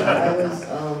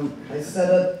I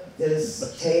set up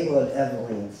this table at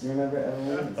Evelyn's. You remember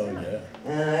Evelyn's? Oh, yeah.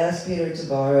 And I asked Peter to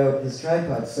borrow his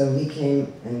tripod, so he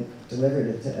came and delivered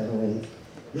it to Evelyn.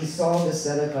 He saw the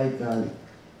setup I'd done.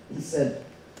 He said,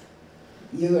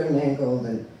 "You are Nan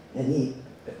Goldin," and he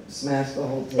smashed the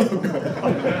whole table.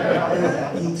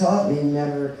 And he taught me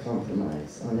never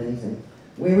compromise on anything.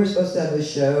 We were supposed to have a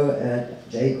show at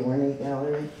Jay Gorney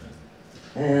Gallery,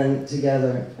 and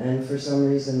together, and for some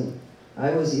reason,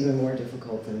 I was even more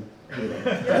difficult than Peter.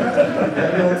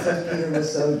 Everyone said Peter was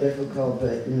so difficult,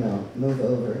 but move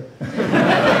over. And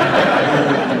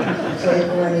Jay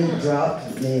Gorney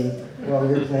dropped me while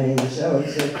we were planning the show, and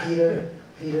so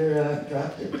Peter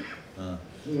dropped it.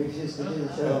 He refused to do the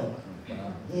show.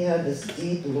 He had this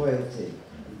deep loyalty,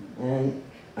 and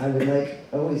I would like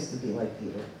always to be like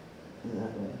Peter in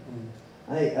that way.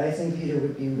 I think Peter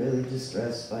would be really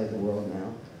distressed by the world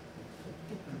now.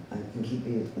 I think he'd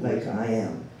be like I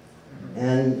am.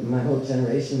 And my whole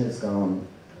generation has gone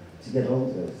to get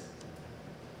old with.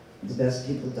 The best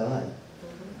people die.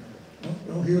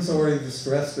 Well, he was already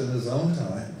distressed in his own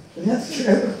time. That's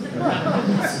true.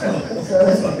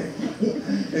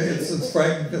 It's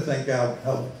frightening to think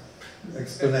how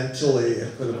exponentially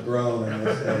it could have grown in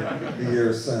the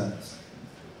years since.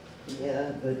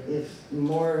 Yeah, but if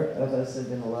more of us had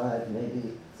been alive,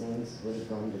 maybe things would have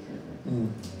gone differently.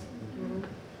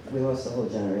 We lost a whole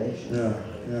generation.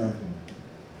 Yeah.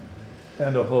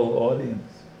 And a whole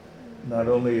audience, not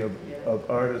only of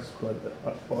artists, but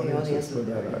audiences for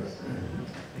that artist.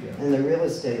 Yeah. And the real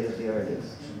estate of the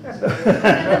artist.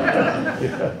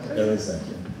 There is that.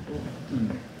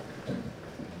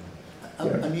 I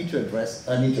need to address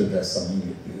something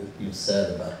you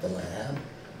said about the lab.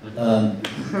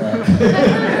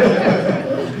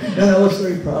 No, I was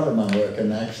very proud of my work,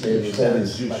 and actually it was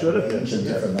always You like should have a range of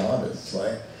been, different artists,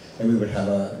 right? And we would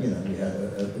have we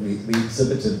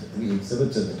exhibited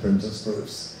the printers'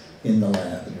 proofs in the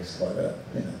lab. It was quite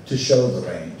to show the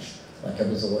range. Like I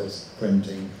was always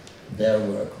printing their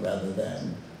work rather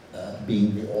than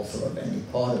being the author of any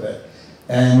part of it.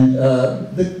 And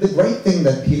the great thing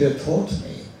that Peter taught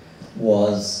me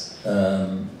was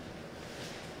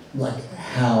like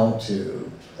how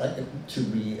to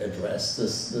readdress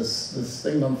this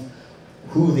thing of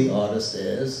who the artist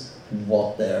is,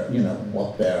 what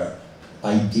their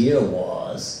idea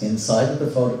was inside of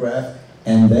the photograph,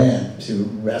 and then to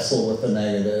wrestle with the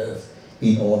negative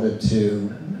in order to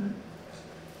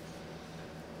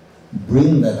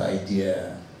bring that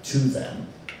idea to them.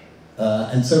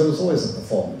 And so it was always a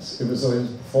performance. It was always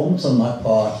a performance on my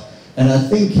part, and I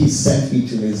think he sent me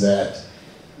to Lisette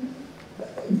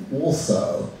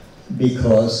also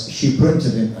because she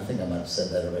printed in, I think I might have said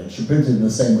that already, she printed in the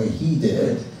same way he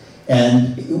did.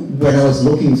 And when I was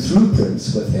looking through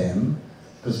prints with him,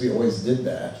 because we always did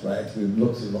that, right? We would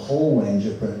look through the whole range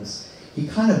of prints. He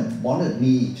kind of wanted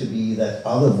me to be that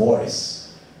other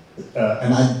voice.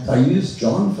 And I use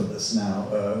John for this now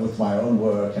with my own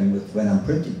work and with when I'm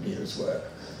printing Peter's work,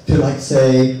 to like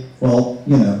say, well,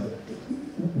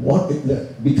 what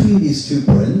between these two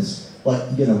prints, like,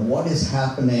 what is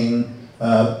happening?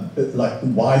 Like,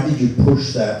 why did you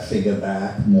push that figure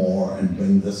back more and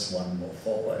bring this one more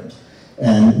forward?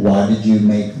 And why did you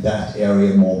make that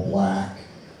area more black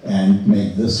and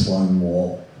make this one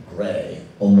more gray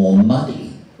or more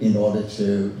muddy in order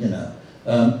to,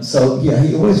 so yeah,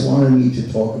 he always wanted me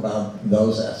to talk about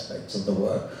those aspects of the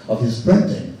work, of his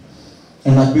printing.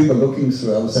 And like we were looking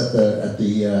through, I was at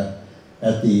the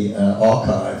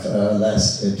archive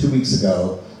 2 weeks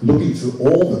ago, looking through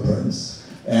all the prints.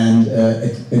 And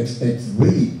it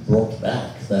really brought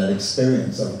back that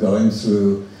experience of going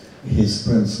through his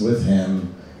prints with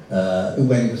him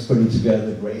when he was putting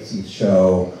together Gracie's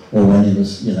show, or when he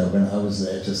was, when I was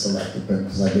there to select the print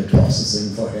because I did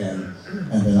processing for him,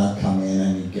 and then I'd come in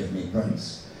and he'd give me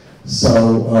prints.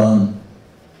 So,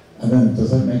 I don't know,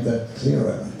 does that make that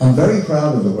clearer? I'm very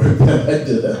proud of the work that I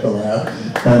did at the lab.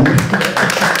 But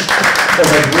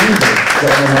I really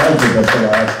did at the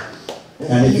lab.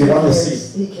 And if you want to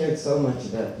see, he cared so much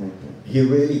about printing. He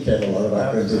really cared a lot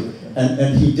about printing,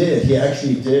 and he did. He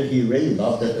actually did. He really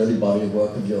loved that early body of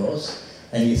work of yours,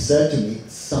 and he said to me,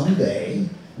 "Someday,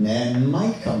 Nan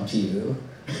might come to you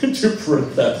to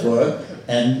print that work,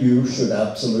 and you should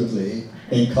absolutely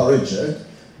encourage it."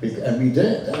 And we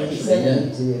did actually. He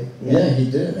sent it to you. Yeah,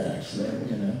 he did actually.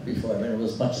 Before. I mean, it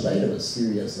was much later. It was a few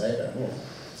years later. Yeah.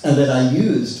 And then I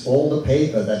used all the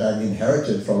paper that I'd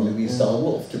inherited from Louise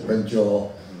Dahl-Wolf to print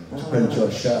your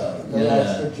show.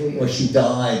 Well, she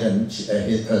died, and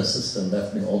her assistant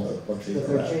left me all the portrait.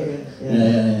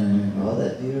 Yeah. All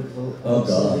that beautiful. Oh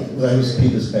God, that was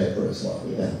Peter's paper as well.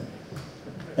 Yeah.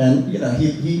 And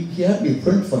he had me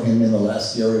print for him in the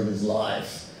last year of his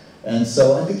life, and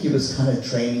so I think he was kind of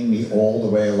training me all the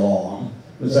way along.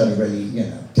 It was only really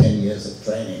 10 years of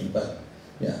training, but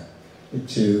yeah.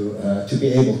 To be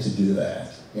able to do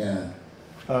that, yeah.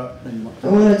 I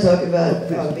want to talk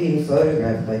about being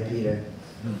photographed by Peter.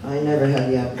 I never had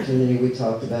the opportunity. We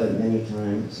talked about it many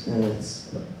times, and it's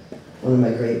one of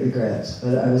my great regrets.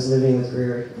 But I was living with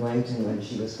Greer Langton when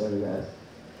she was photographed,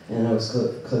 and I was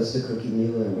close to Cookie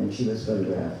Mueller when she was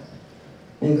photographed.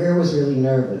 And Greer was really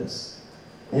nervous.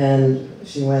 And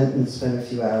she went and spent a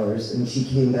few hours, and she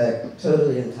came back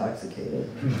totally intoxicated.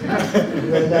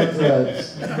 With that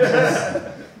drugs.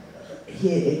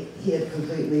 He had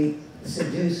completely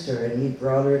seduced her, and he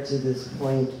brought her to this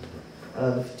point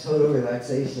of total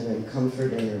relaxation and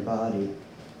comfort in her body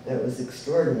that was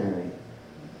extraordinary.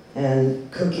 And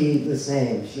Cookie the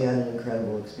same. She had an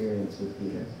incredible experience with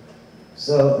Peter.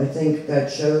 So I think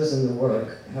that shows in the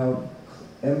work how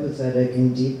empathetic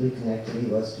and deeply connected he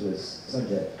was to his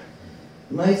subject.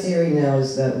 My theory now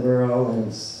is that we're all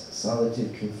in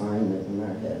solitude confinement in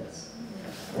our heads.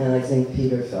 And I think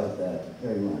Peter felt that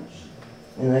very much.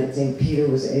 And I think Peter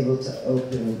was able to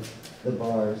open the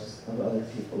bars of other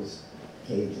people's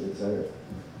cages or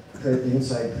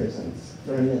inside prisons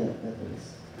for a minute at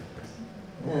least.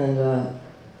 And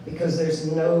because there's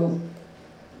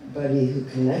nobody who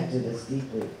connected as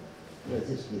deeply with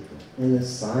his people in a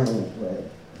silent way.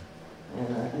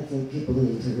 And I think people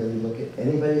need to really look at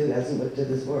anybody who hasn't looked at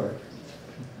his work.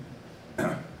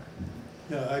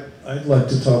 Yeah, I'd like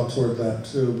to talk toward that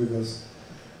too, because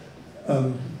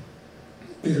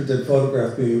Peter did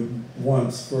photograph me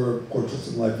once for Portraits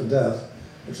in Life and Death,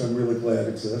 which I'm really glad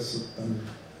exists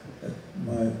at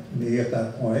my knee at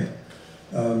that point.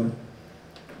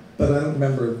 but I don't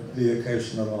remember the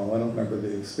occasion at all. I don't remember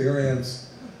the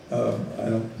experience. I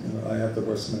have the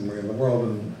worst memory in the world,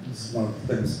 and this is one of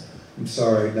the things I'm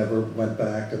sorry I never went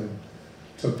back and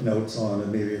took notes on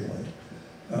immediately,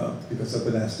 because I've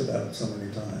been asked about it so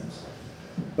many times.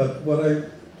 But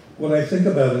what I think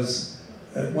about is,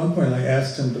 at one point I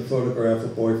asked him to photograph a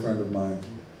boyfriend of mine,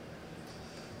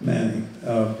 Manny,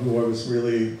 who I was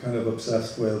really kind of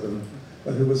obsessed with,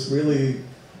 but who was really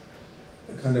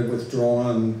a kind of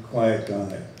withdrawn, quiet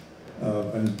guy,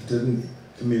 and didn't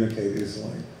communicate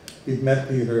easily. He'd met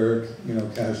Peter,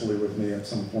 casually with me at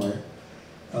some point,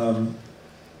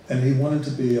 and he wanted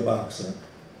to be a boxer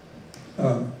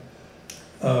at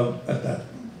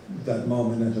that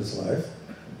moment in his life.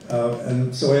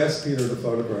 And so I asked Peter to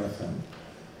photograph him.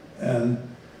 And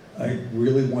I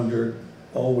really wondered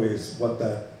always what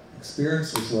that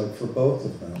experience was like for both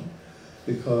of them,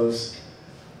 because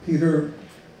Peter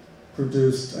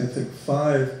produced, I think,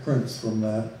 5 prints from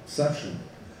that session.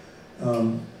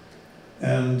 And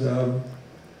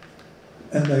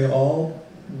they all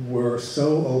were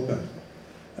so open.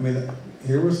 I mean,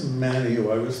 here was Manny,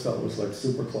 who I always felt was like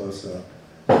super closed up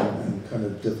and kind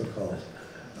of difficult.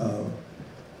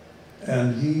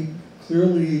 And he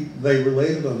clearly, they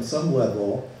related on some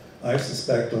level, I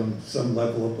suspect on some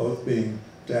level of both being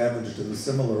damaged in a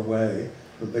similar way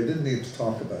that they didn't need to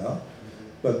talk about,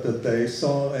 but that they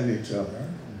saw in each other.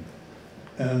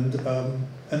 And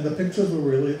the pictures were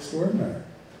really extraordinary.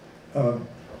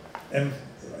 And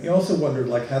he also wondered,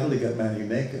 like, how did he get Manny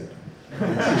naked?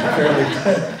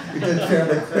 He did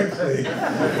fairly quickly.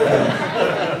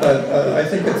 But I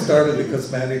think it started because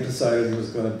Manny decided he was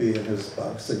going to be in his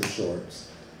boxing shorts.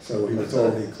 So he was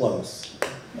already close.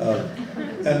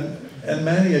 And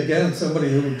Manny, again, somebody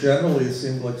who generally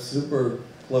seemed like super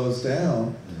closed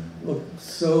down, looked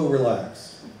so relaxed.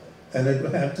 And it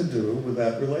had to do with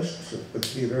that relationship with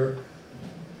Peter,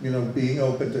 being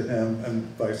open to him and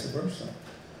vice versa.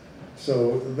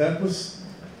 So that was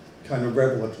kind of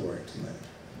revelatory to me.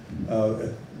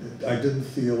 I didn't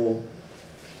feel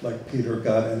like Peter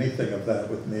got anything of that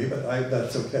with me, but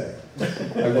that's okay.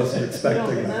 I wasn't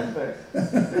expecting that.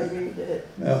 Maybe you did.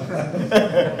 No.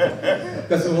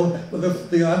 Because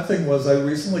the odd thing was I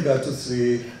recently got to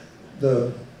see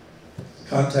the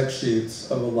contact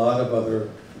sheets of a lot of other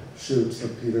shoots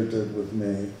that Peter did with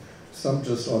me, some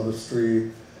just on the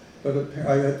street. But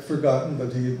I had forgotten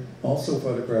that he also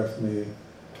photographed me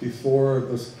before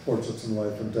the Portraits in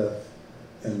Life and Death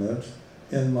image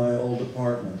in my old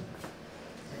apartment.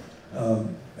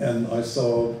 And I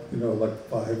saw, like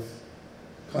 5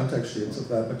 contact sheets of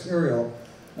that material,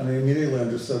 and I immediately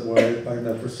understood why I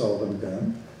never saw them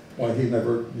again, why he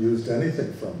never used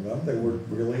anything from them. They were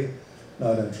really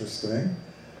not interesting.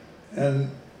 And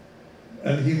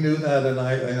he knew that, and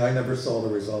I never saw the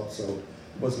results, so it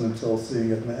wasn't until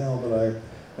seeing it now that I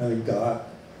kind of got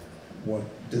what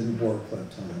didn't work that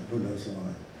time. Who knows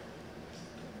why?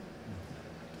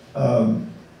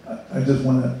 I just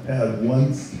want to add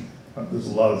one. There's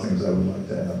a lot of things I would like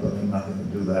to add, but I'm not going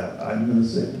to do that. I'm going to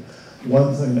say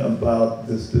one thing about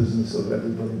this business of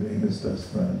everybody being his best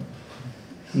friend.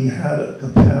 He had a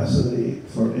capacity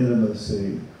for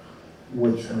intimacy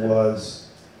which was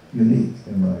unique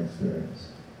in my experience.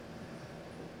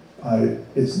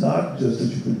 It's not just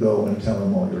that you could go and tell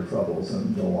him all your troubles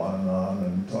and go on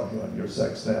and talk about your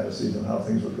sex fantasies and how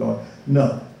things were going.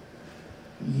 No.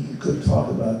 You could talk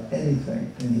about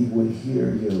anything and he would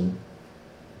hear you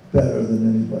better than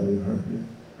anybody heard you.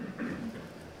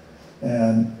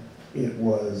 And it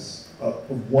was a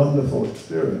wonderful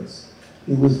experience.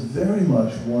 It was very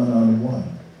much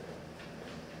one-on-one.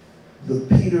 The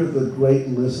Peter the great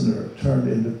listener turned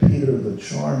into Peter the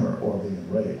charmer or the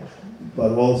enraged,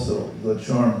 but also the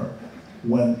charmer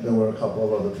when there were a couple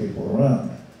of other people around.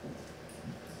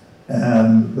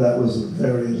 And that was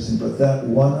very interesting, but that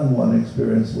one-on-one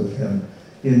experience with him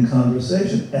in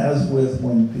conversation, as with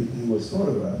when he was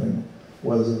photographing,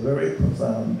 was a very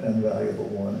profound and valuable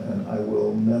one, and I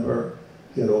will never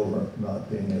get over not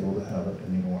being able to have it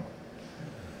anymore.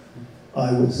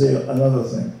 I would say another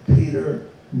thing. Peter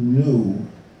knew,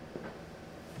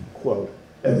 quote,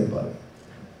 everybody.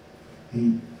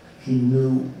 He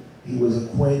knew, he was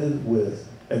acquainted with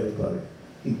everybody.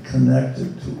 He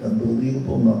connected to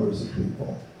unbelievable numbers of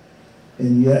people.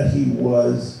 And yet he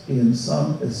was, in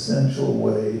some essential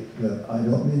way that I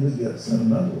don't mean to get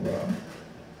sentimental about,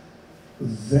 a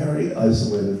very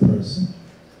isolated person,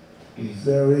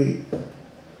 very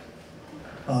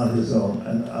on his own.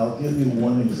 And I'll give you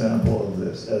one example of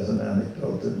this as an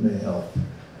anecdote that may help.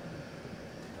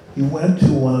 He went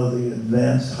to one of the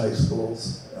advanced high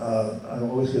schools I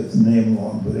always get the name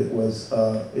wrong, but it was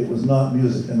not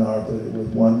music and art, but it was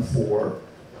one for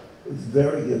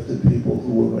very gifted people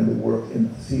who were going to work in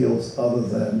fields other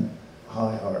than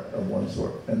high art of one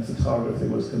sort, and photography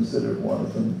was considered one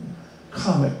of them.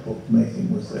 Comic book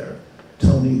making was there.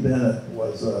 Tony Bennett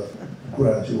was a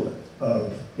graduate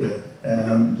of it,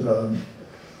 and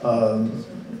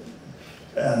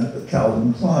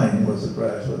Calvin Klein was a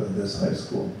graduate of this high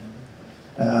school,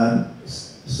 and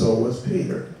so was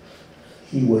Peter.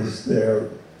 He was there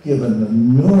given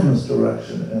enormous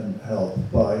direction and help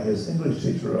by his English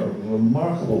teacher, a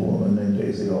remarkable woman named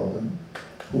Daisy Alden,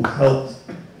 who helped.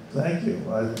 Thank you.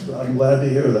 I'm glad to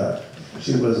hear that.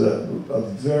 She was a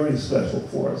very special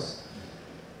force.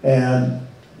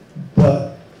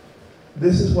 But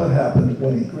this is what happened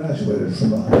when he graduated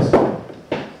from the high school.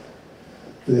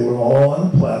 They were all on a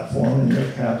platform in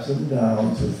their caps and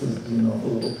gowns with the, the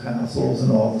little tassels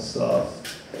and all the stuff.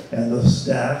 And the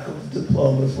stack of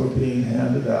diplomas were being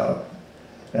handed out.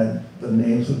 And the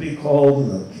names would be called,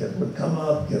 and the kid would come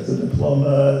up, get the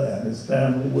diploma, and his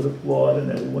family would applaud, and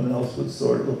everyone else would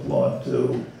sort of applaud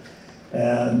too.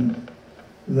 And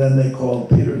then they called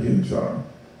Peter Hujar,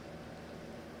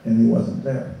 and he wasn't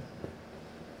there.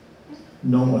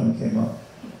 No one came up.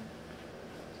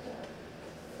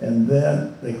 And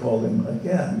then they called him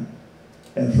again,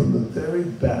 and from the very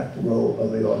back row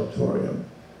of the auditorium,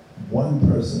 one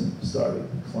person started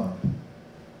to clap,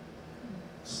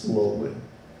 slowly,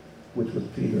 which was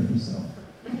Peter himself.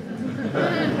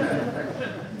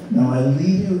 Now I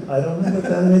leave you, I don't know what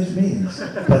that image means,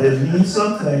 but it means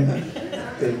something.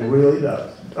 It really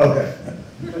does. Okay.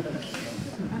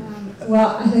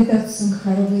 Well, I think that's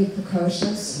incredibly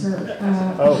precocious for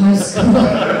high school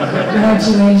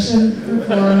graduation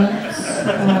performance.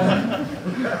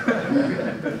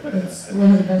 It's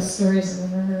one of the best stories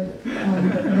I've ever heard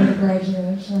about a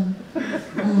graduation.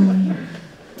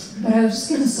 But I was just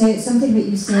going to say, something that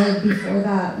you said before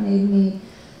that made me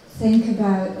think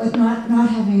about, like, not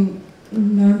having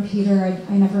known Peter,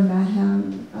 I never met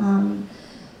him,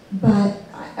 but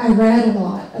I read a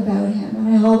lot about him,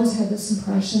 and I always had this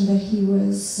impression that he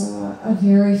was a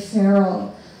very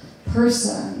feral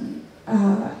person,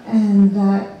 and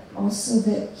that also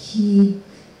that he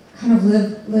kind of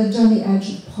lived on the edge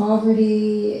of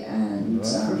poverty, and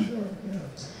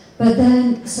but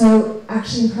then, so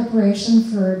actually in preparation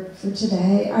for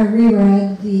today, I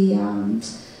reread the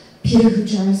Peter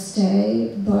Hujar's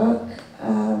Day book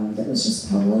that was just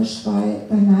published by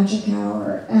Magic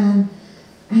Hour, and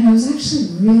I was actually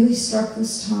really struck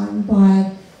this time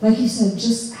by, like you said,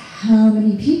 just how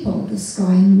many people this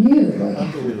guy knew, like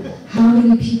how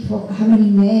many people, how many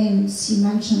names he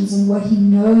mentions, and what he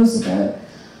knows about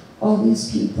all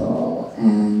these people,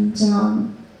 and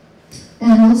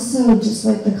also just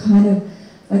like the kind of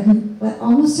like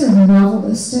almost a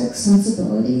novelistic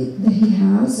sensibility that he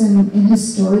has in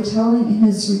his storytelling, in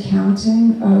his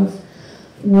recounting of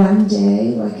one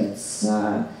day. Like it's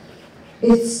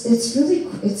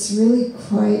really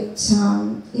quite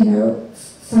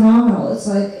phenomenal. It's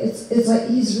like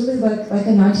he's really like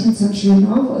a 19th century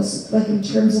novelist, like in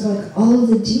terms of like all of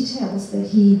the details that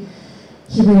he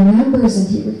remembers and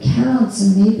he recounts,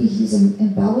 and maybe he's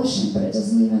embellishing, but it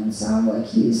doesn't even sound like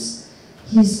he's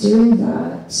doing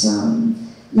that.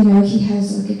 He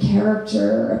has like a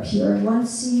character appear in one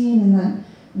scene and then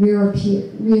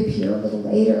reappear a little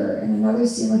later in another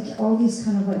scene. Like all these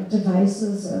kind of like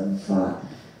devices of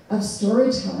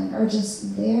storytelling are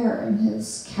just there in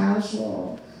his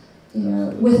casual,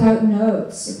 without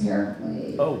notes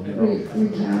apparently,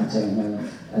 recounting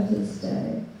of his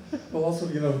day. Well, also,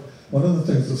 one of the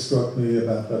things that struck me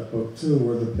about that book too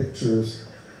were the pictures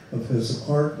of his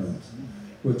apartment,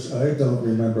 which I don't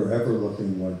remember ever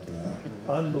looking like that.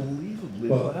 Unbelievably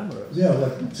glamorous. Yeah,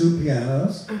 like two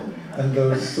pianos and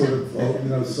those sort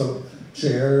of, so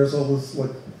chairs, all this,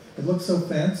 like, it looks so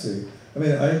fancy. I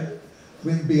mean,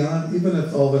 beyond, even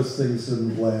if all those things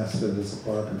didn't last in his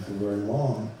apartment for very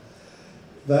long,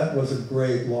 that was a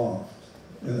great loft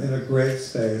in a great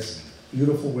space,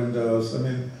 beautiful windows. I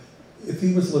mean, if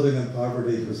he was living in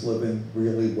poverty, he was living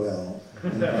really well.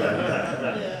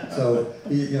 So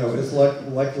it's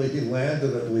likely he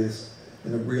landed at least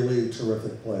in a really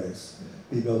terrific place.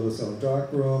 He built his own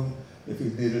darkroom. If he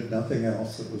needed nothing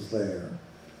else, it was there.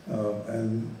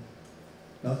 And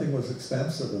nothing was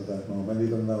expensive at that moment,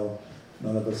 even though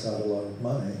none of us had a lot of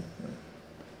money.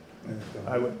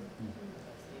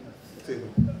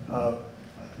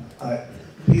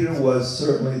 Peter was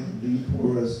certainly the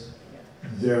poorest,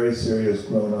 very serious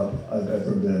grown-up I've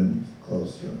ever been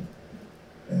close to.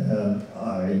 And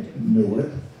I knew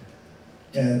it.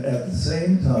 And at the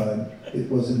same time, it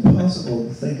was impossible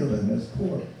to think of him as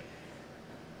poor.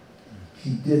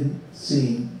 He didn't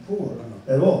seem poor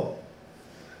at all.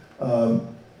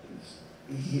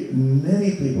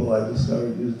 Many people I've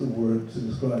discovered use the word to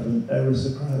describe him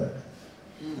aristocratic.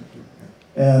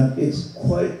 And it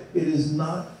is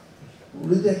not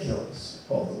ridiculous,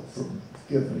 although,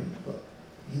 forgive me, but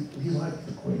he liked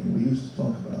the Queen. We used to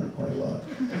talk about her quite a lot.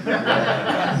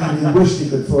 He wished he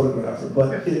could photograph her,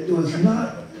 but it was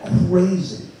not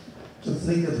crazy to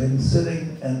think of him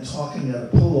sitting and talking at a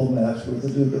polo match with the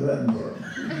Duke of Edinburgh.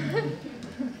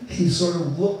 He sort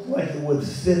of looked like it would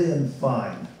fit in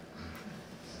fine.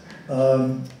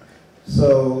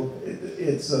 So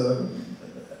it's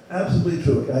absolutely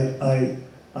true.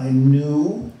 I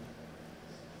knew,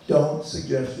 don't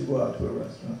suggest you go out to a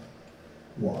restaurant.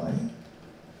 Why?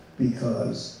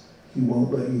 Because he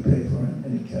won't let you pay for him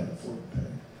and he can't afford to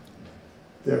pay.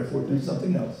 Therefore, do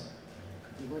something else.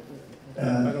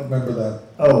 And, I don't remember that.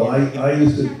 Oh, I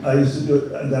used to do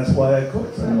it, and that's why I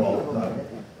cooked for him all the time.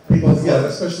 People Yeah,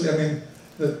 especially, I mean,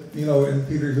 you know, in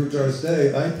Peter Hujar's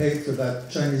day, I paid for that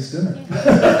Chinese dinner.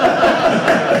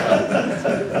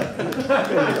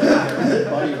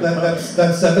 that's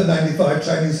 $7.95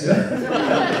 Chinese dinner.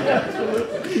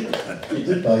 He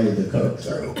did buy you the Coke,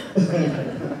 though.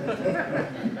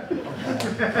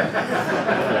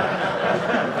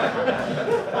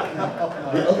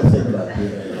 The other thing about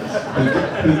Peter is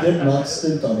he did not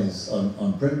stint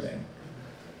on printing.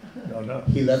 No.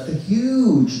 He left a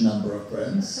huge number of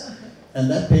prints, and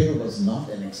that paper was not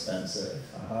inexpensive.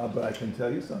 But I can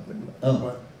tell you something.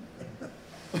 Oh.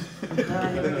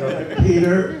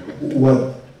 Peter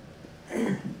would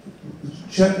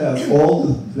check out all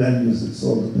the venues that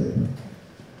sold the paper,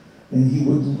 and he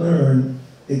would learn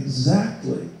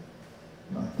exactly,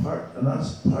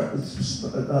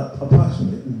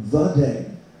 approximately the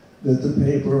day that the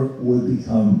paper would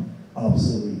become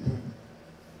obsolete.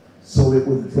 So it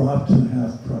would drop to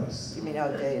half price. You mean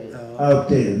outdated?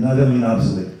 Outdated, not I mean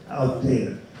obsolete,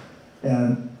 outdated.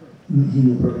 And he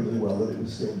knew perfectly well that it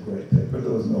was still great paper,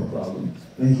 there was no problem.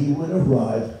 And he would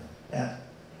arrive at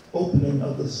opening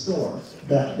of the store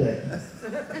that day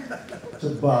to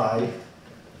buy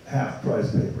half price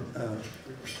paper.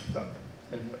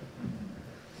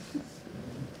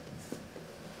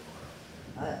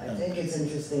 I think it's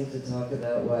interesting to talk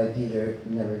about why Peter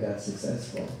never got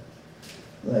successful.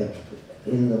 Like,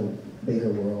 in the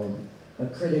bigger world, a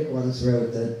critic once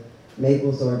wrote that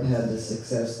Mapplethorpe had the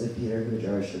success that Peter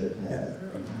Hujar should have had.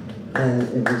 And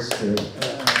it was true.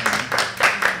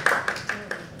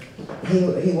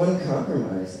 He won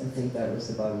compromise. I think that was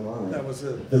the bottom line. That was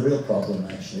it. The real problem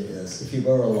actually is, if you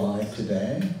were alive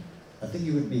today, I think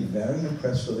you would be very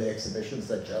impressed with the exhibitions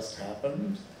that just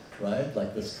happened, right?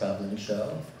 Like this traveling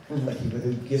show. But he would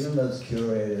have given those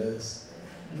curators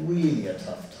really a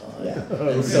tough time. Yeah.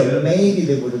 And so maybe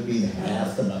there would have been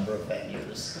half the number of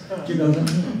venues. Do you know what I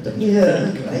mean?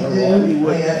 Yeah, I do. He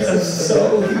was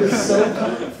so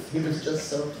tough. He was just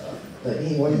so tough. But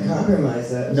he wouldn't compromise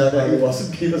that. No, he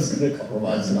wasn't. He was going to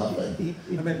compromise nothing.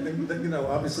 I mean, you know,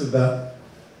 obviously that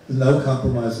no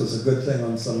compromise was a good thing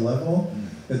on some level.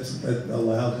 It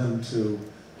allowed him to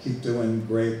keep doing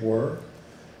great work,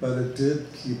 but it did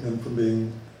keep him from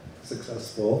being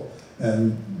successful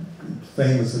and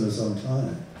famous in his own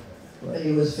time. But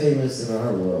he was famous in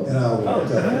our world. In our world,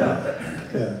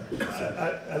 definitely.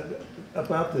 Yeah.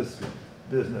 About this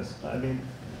business, I mean,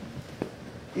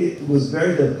 it was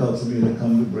very difficult for me to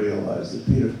come to realize that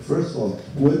Peter, first of all,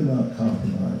 would not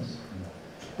compromise,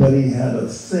 but he had a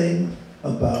thing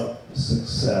about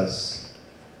success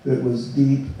that was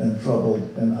deep and troubled,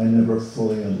 and I never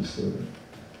fully understood it.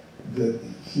 That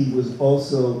he was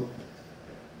also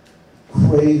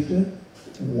craved it,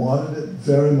 wanted it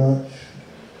very much,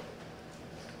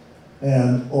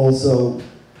 and also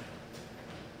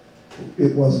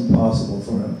it wasn't possible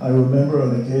for him. I remember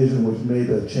an occasion which may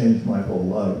have changed my whole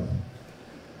life.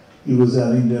 He was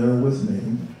having dinner with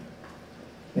me,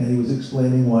 and he was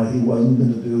explaining why he wasn't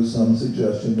going to do some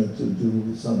suggestion that to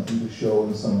do something to show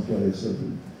in some place.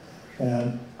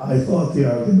 And I thought the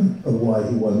argument of why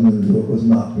he wasn't going to do it was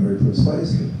not very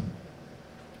persuasive.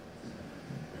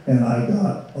 And I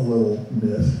got a little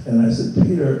miffed, and I said,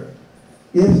 Peter,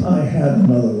 if I had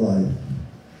another life,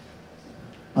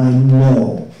 I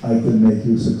know I could make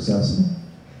you successful.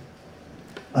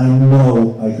 I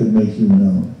know I could make you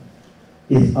known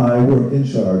if I were in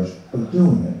charge of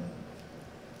doing it.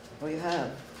 Well, you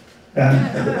have.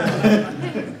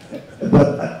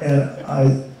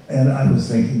 And I was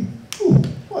thinking, ooh,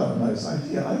 what a nice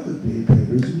idea. I could be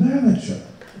Peter's manager.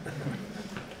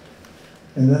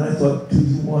 And then I thought, do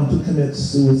you want to commit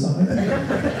suicide?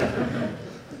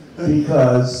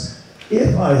 because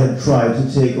if I had tried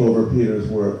to take over Peter's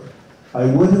work, I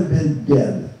would have been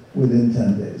dead within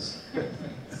 10 days.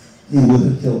 He would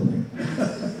have killed me.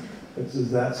 It's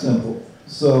just that simple.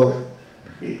 So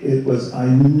it was,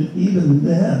 even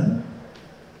then,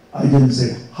 I didn't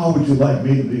say, how would you like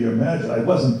me to be your manager? I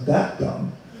wasn't that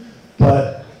dumb.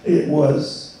 But it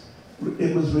was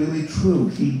really true.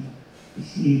 He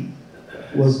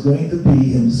was going to be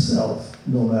himself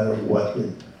no matter what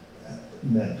it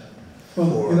meant.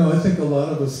 Well, you know, I think a lot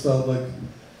of us felt like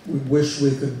we wish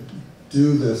we could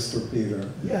do this for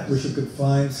Peter. Yes. Wish we could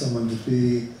find someone to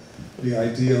be the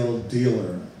ideal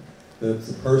dealer, the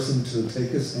person to take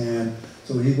his hand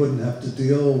so he wouldn't have to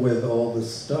deal with all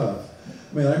this stuff.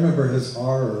 I mean, I remember his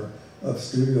horror of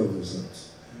studio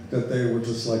visits, that they were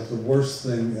just like the worst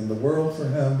thing in the world for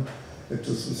him. It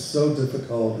just was so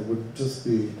difficult. It would just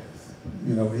be,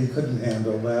 you know, he couldn't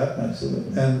handle that.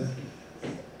 Absolutely.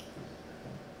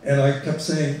 And I kept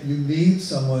saying, you need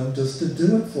someone just to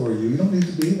do it for you. You don't need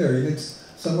to be there. You need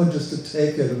someone just to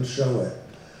take it and show it.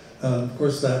 Of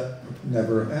course, that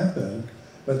never happened,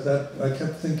 but I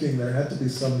kept thinking there had to be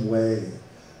some way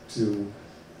to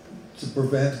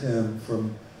prevent him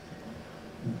from,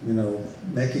 you know,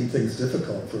 making things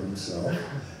difficult for himself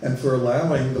and for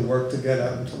allowing the work to get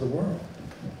out into the world.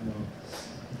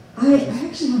 I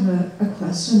actually have a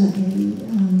question that maybe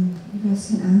you guys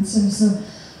can answer. So,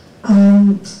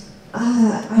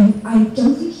 I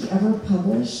don't think he ever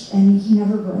published, and he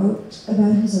never wrote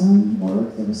about his own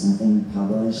work. There was nothing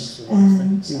published,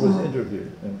 and he was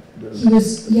interviewed. He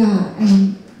was, yeah,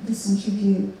 and this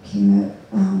interview came out.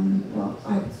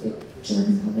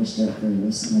 Jordan published it very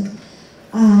recently.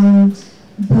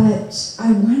 But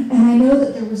I went, and I know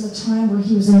that there was a time where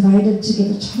he was invited to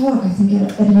give a talk, I think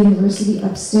at a university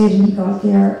upstate, and he got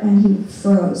there and he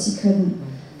froze. He couldn't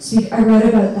speak. I read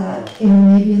about that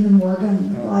maybe in the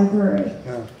Morgan Library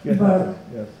book.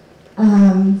 Yes.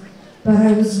 But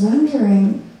I was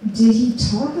wondering, did he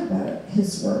talk about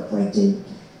his work? Like, did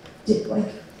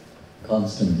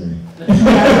Constantly. How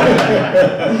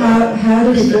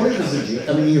did He he? thought he was a genius.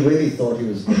 I mean, he really thought he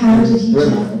was. How did he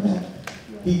brilliant. talk about it?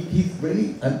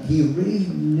 He really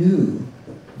knew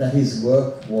that his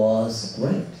work was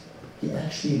great. He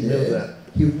actually He knew did. that.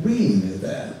 He really knew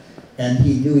that, and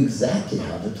he knew exactly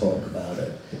how to talk about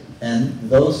it. And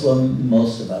those were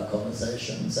most of our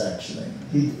conversations, actually.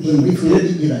 He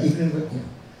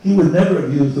would never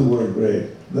have used the word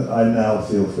great that I now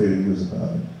feel free to use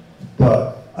about him.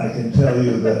 But I can tell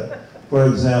you that, for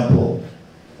example,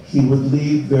 he would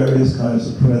leave various kinds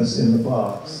of prints in the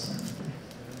box,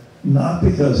 not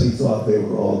because he thought they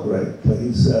were all great, but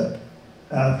he said,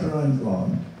 after I'm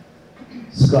gone,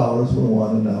 scholars will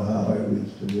want to know how I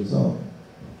reached the result.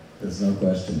 There's no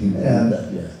question he believed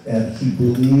that, yeah. And he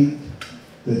believed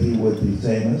that he would be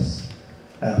famous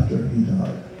after he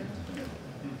died.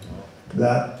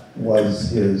 That was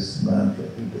his mantra.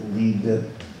 He believed it,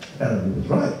 and it was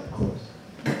right, of course.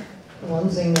 One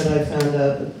thing that I found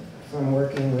out from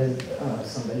working with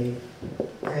somebody,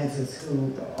 Francis,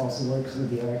 who also works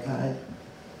with the archive,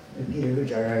 the Peter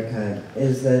Hujar archive,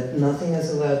 is that nothing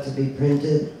is allowed to be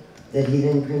printed that he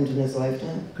didn't print in his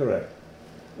lifetime. Correct.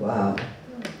 Wow,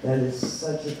 that is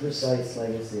such a precise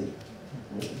legacy.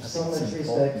 So much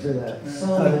respect for that.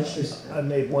 So much respect. I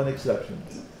made one exception.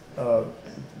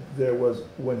 There was,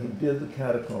 when he did the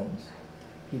catacombs,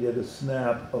 he did a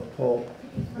snap of Paul.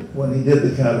 When he did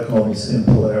the catacombs in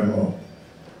Palermo,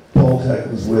 Paul Tech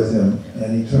was with him,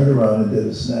 and he turned around and did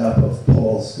a snap of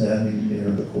Paul standing near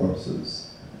the corpses.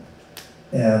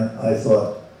 And I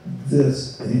thought,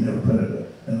 this, and he never printed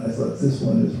it, and I thought, this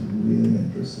one is really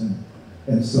interesting.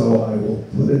 And so I will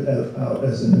put it out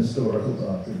as an historical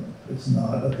document. It's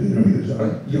not a Peter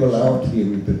Hujar. You allow it to be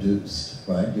reproduced,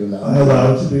 right? I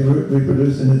allow it to be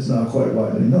reproduced, and it's not quite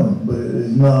widely known, but it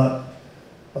is not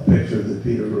a picture that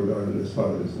Peter regarded as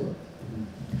part of his work.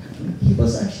 He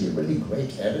was actually a really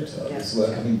great editor of his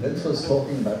work. I mean, Vince was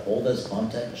talking about all those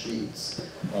contact sheets.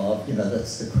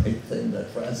 That's the great thing that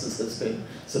Francis has been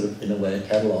sort of, in a way,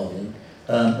 cataloging,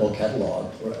 or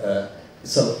cataloged.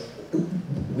 So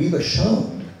we were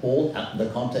shown all the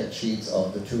contact sheets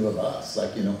of the two of us,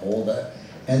 all that.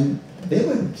 And they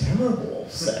were terrible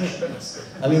sessions.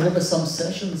 I mean, there were some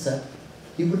sessions that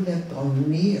he wouldn't have gone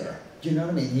near. Do you know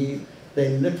what I mean?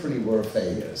 They literally were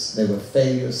failures. They were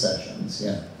failure sessions,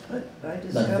 yeah. I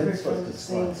discovered from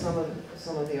seeing some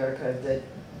of the archive that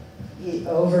he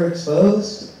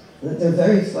overexposed, that they're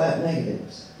very flat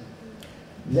negatives.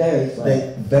 Very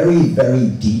flat. Very, very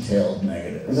detailed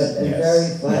negatives. But very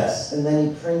flat. Yes. And then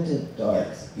he printed dark.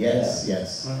 Yes.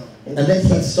 And then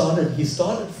he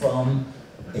started from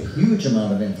a huge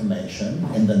amount of information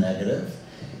in the negative,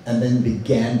 and then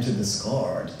began to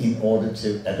discard in order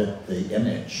to edit the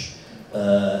image,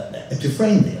 to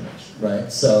frame the image,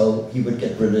 right? So he would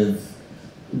get rid of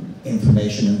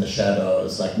information in the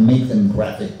shadows, like make them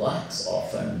graphic blacks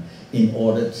often, in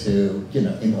order to,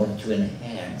 in order to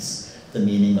enhance the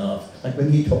meaning of, like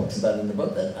when he talks about in the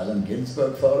book that Allen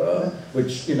Ginsberg photo,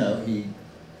 which, he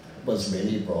was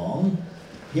really wrong.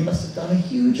 He must have done a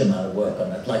huge amount of work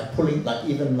on it, like pulling, like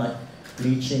even like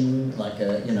bleaching, like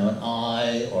an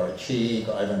eye or a cheek,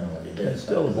 or I don't know what he did. It's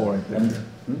still a boring picture.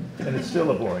 And it's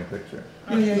still a boring picture.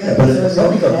 Yeah, but it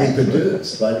probably got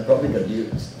reproduced, right? It probably got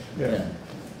used. Yeah.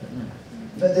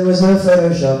 But there was no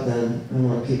Photoshop then, I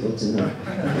want people to know.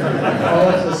 All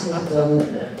of this was done with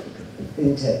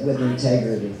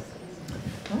integrity.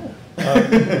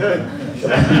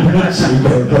 That's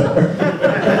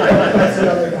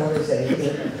another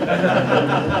conversation.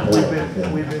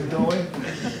 We've been going.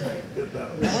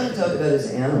 I want to talk about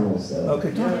his animals, though.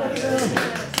 Okay, talk about animals.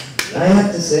 I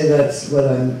have to say that's what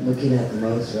I'm looking at the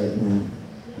most right now.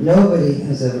 Nobody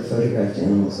has ever photographed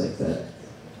animals like that.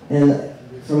 And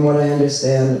from what I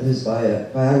understand of his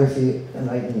biography, and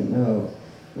I didn't know,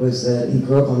 was that he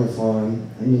grew up on a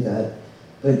farm. I knew that.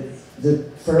 But the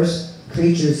first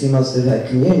creatures he must have had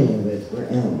communion with were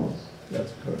animals.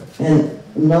 That's correct. And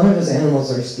none of his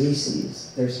animals are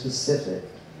species. They're specific.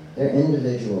 They're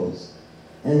individuals.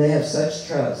 And they have such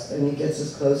trust, and he gets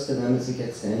as close to them as he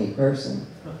gets to any person.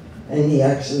 And he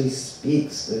actually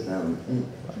speaks with them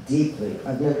deeply.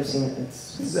 I've never seen it.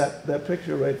 That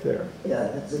picture right there. Yeah,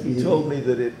 that's a beauty. He told me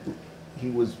that he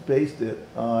was based it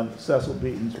on Cecil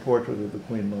Beaton's portrait of the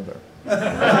Queen Mother.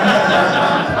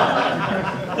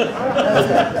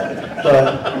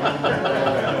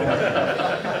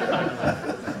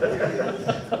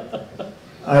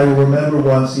 I remember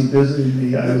once he visited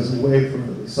me. I was away for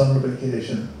the summer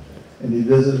vacation, and he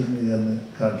visited me in the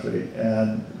country,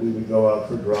 and we would go out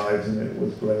for drives, and it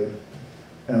was great.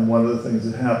 And one of the things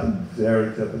that happened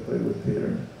very typically with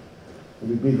Peter,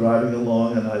 we'd be driving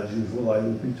along, and as usual, I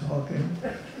would be talking.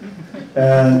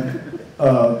 And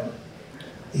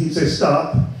he'd say,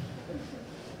 stop.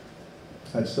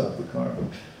 I'd stop the car.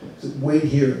 He'd say, wait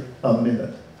here a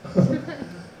minute.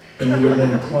 And we would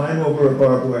then climb over a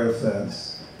barbed wire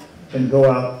fence and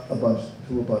go out to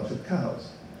a bunch of cows.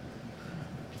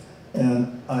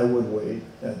 And I would wait,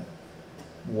 and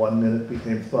 1 minute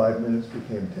became 5 minutes,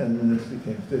 became 10 minutes,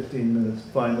 became 15 minutes.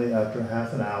 Finally, after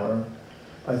half an hour,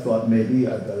 I thought maybe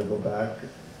I'd better go back.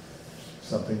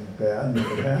 Something bad may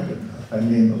have happened. I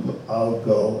mean, I'll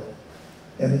go.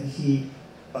 And he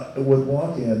would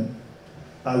walk in.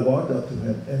 I walked up to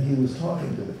him, and he was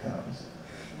talking to the cows.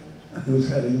 He was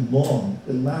having long,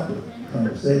 elaborate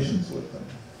conversations with them,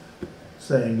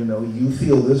 saying, you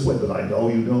feel this way, but I know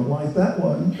you don't like that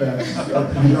one.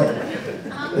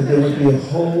 And there would be a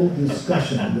whole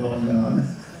discussion going on.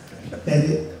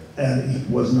 And he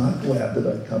was not glad that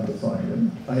I'd come to find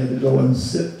him. I had to go and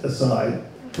sit aside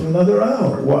for another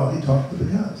hour while he talked to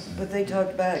the cows. But they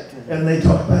talked back to him. And they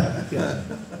talked back, yeah.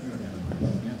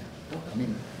 I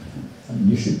mean,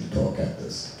 you should talk at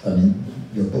this. I mean,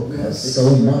 your book has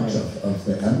so much of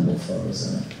the animal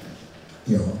photos in it.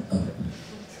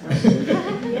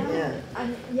 I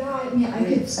mean, I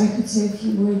could say a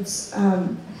few words.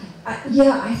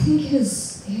 I think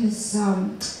his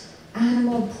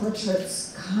animal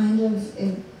portraits kind of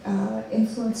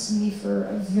influenced me for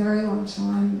a very long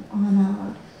time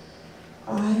on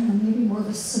I don't know, maybe more of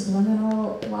a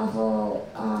subliminal level.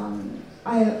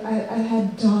 I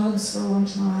had dogs for a long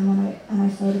time, and I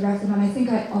photographed them, and I think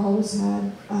I always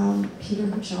had Peter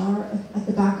Hujar at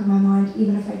the back of my mind,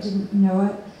 even if I didn't know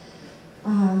it.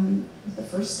 The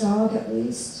first dog, at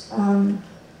least. And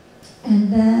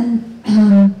then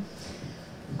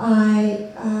I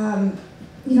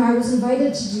was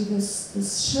invited to do this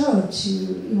show,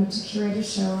 to curate a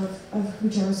show of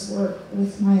Hujar's work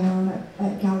with my own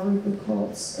at Gallery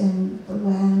Buchholz in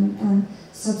Berlin, and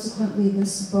subsequently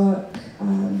this book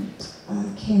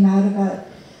came out of it.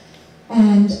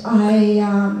 And I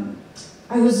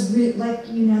was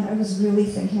I was really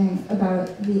thinking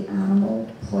about the animal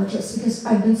portraits, because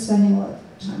I've been spending a lot of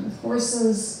time with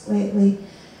horses lately,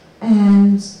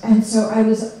 and so I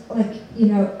was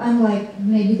unlike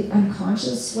maybe the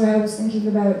unconscious way I was thinking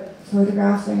about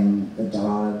photographing the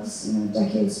dogs,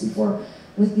 decades before,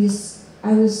 with these,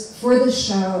 for the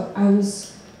show, I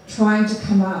was trying to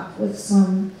come up with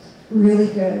some really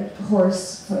good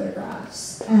horse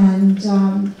photographs, and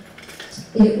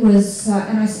it was,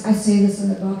 and I say this in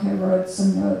the book, I wrote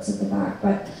some notes at the back,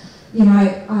 but you know,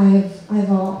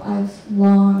 I've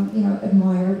long, you know,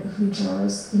 admired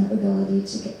Hujar's, you know, ability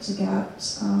to get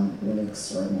really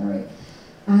extraordinary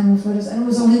animal photos. And it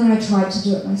was only when I tried to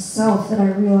do it myself that I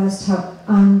realized how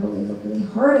unbelievably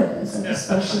hard it is, and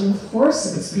especially with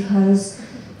horses, because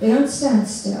they don't stand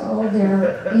still.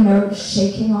 They're, you know,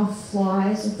 shaking off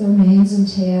flies with their manes and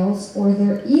tails, or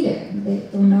they're eating.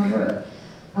 They're never,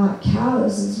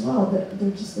 cows as well,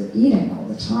 they're eating all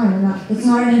the time. And it's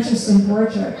not an interesting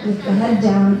portrait with the head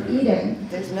down eating.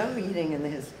 There's no eating in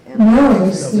his. No,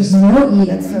 there's no eating.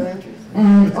 That's so interesting.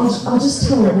 And I'll just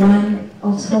tell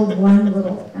one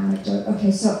little anecdote.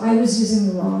 Okay, so I was using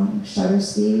the wrong shutter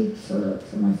speed for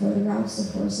my photographs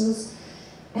of horses,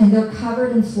 and they're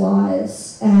covered in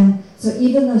flies. And so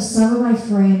even though some of my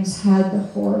frames had the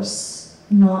horse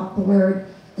not blurred,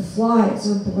 the flies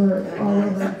are blurred all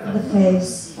over the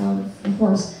face of the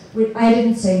horse. I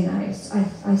didn't say nice.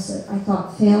 I said I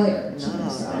thought failure to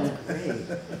myself.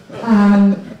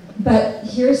 But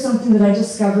here's something that I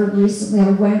discovered recently.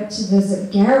 I went to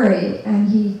visit Gary, and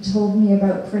he told me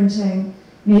about printing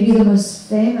maybe the most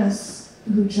famous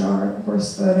Hujar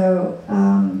horse photo.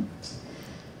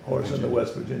 Horse in the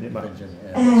West Virginia mountains.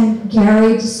 And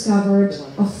Gary discovered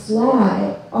a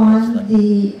fly on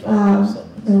the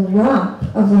rump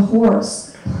of the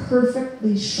horse,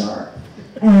 perfectly sharp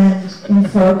and in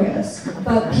focus.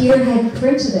 But Peter hadn't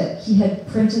printed it. He had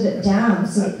printed it down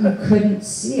so that you couldn't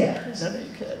see it.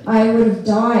 I would have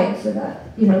died for that,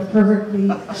 you know, perfectly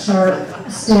sharp,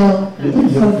 still, in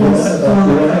focus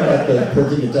fly.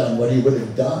 Printing it down, what he would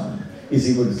have done is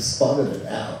he would have spotted it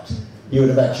out. He would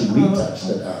have actually retouched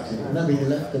it out. No, he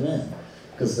left them in.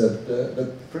 Because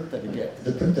the print that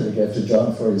he gave to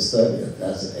John for his 30th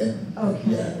has it in.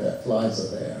 Okay. Yeah, the flies are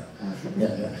there. Okay.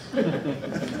 Yeah.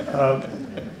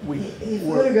 He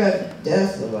photographed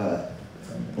death a lot.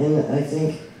 And I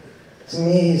think, to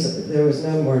me, there was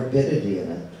no morbidity in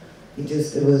it.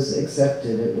 It was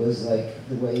accepted. It was like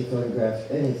the way he photographed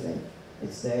anything.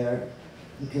 It's there.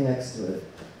 He connects to it.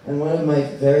 And one of my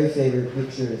very favorite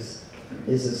pictures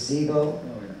is a seagull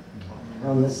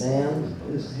on the sand,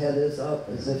 whose head is up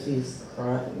as if he's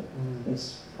crying.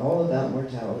 It's all about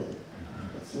mortality.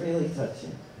 It's really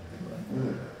touching.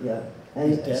 Yeah.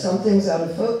 And something's out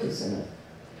of focus in it.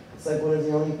 It's like one of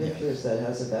the only pictures that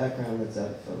has a background that's out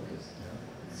of focus.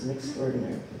 It's an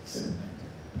extraordinary picture.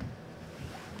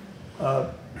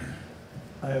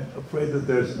 I'm afraid that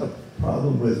there's a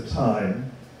problem with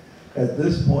time. At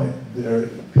this point,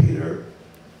 Peter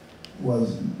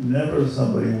was never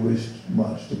somebody who wished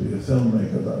much to be a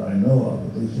filmmaker that I know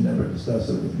of. At least he never discussed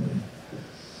it with me,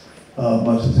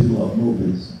 much as he loved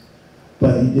movies.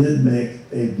 But he did make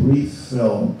a brief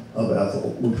film of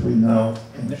Ethel, which we now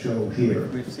can show here.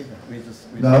 We've seen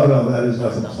it. No, that is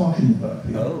what I'm talking about,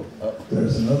 Peter.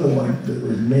 There's another one that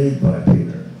was made by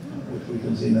Peter, which we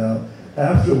can see now.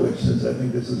 After which, since I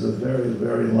think this is a very,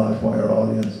 very live wire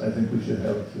audience, I think we should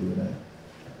have a Q&A.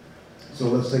 So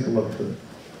let's take a look at it.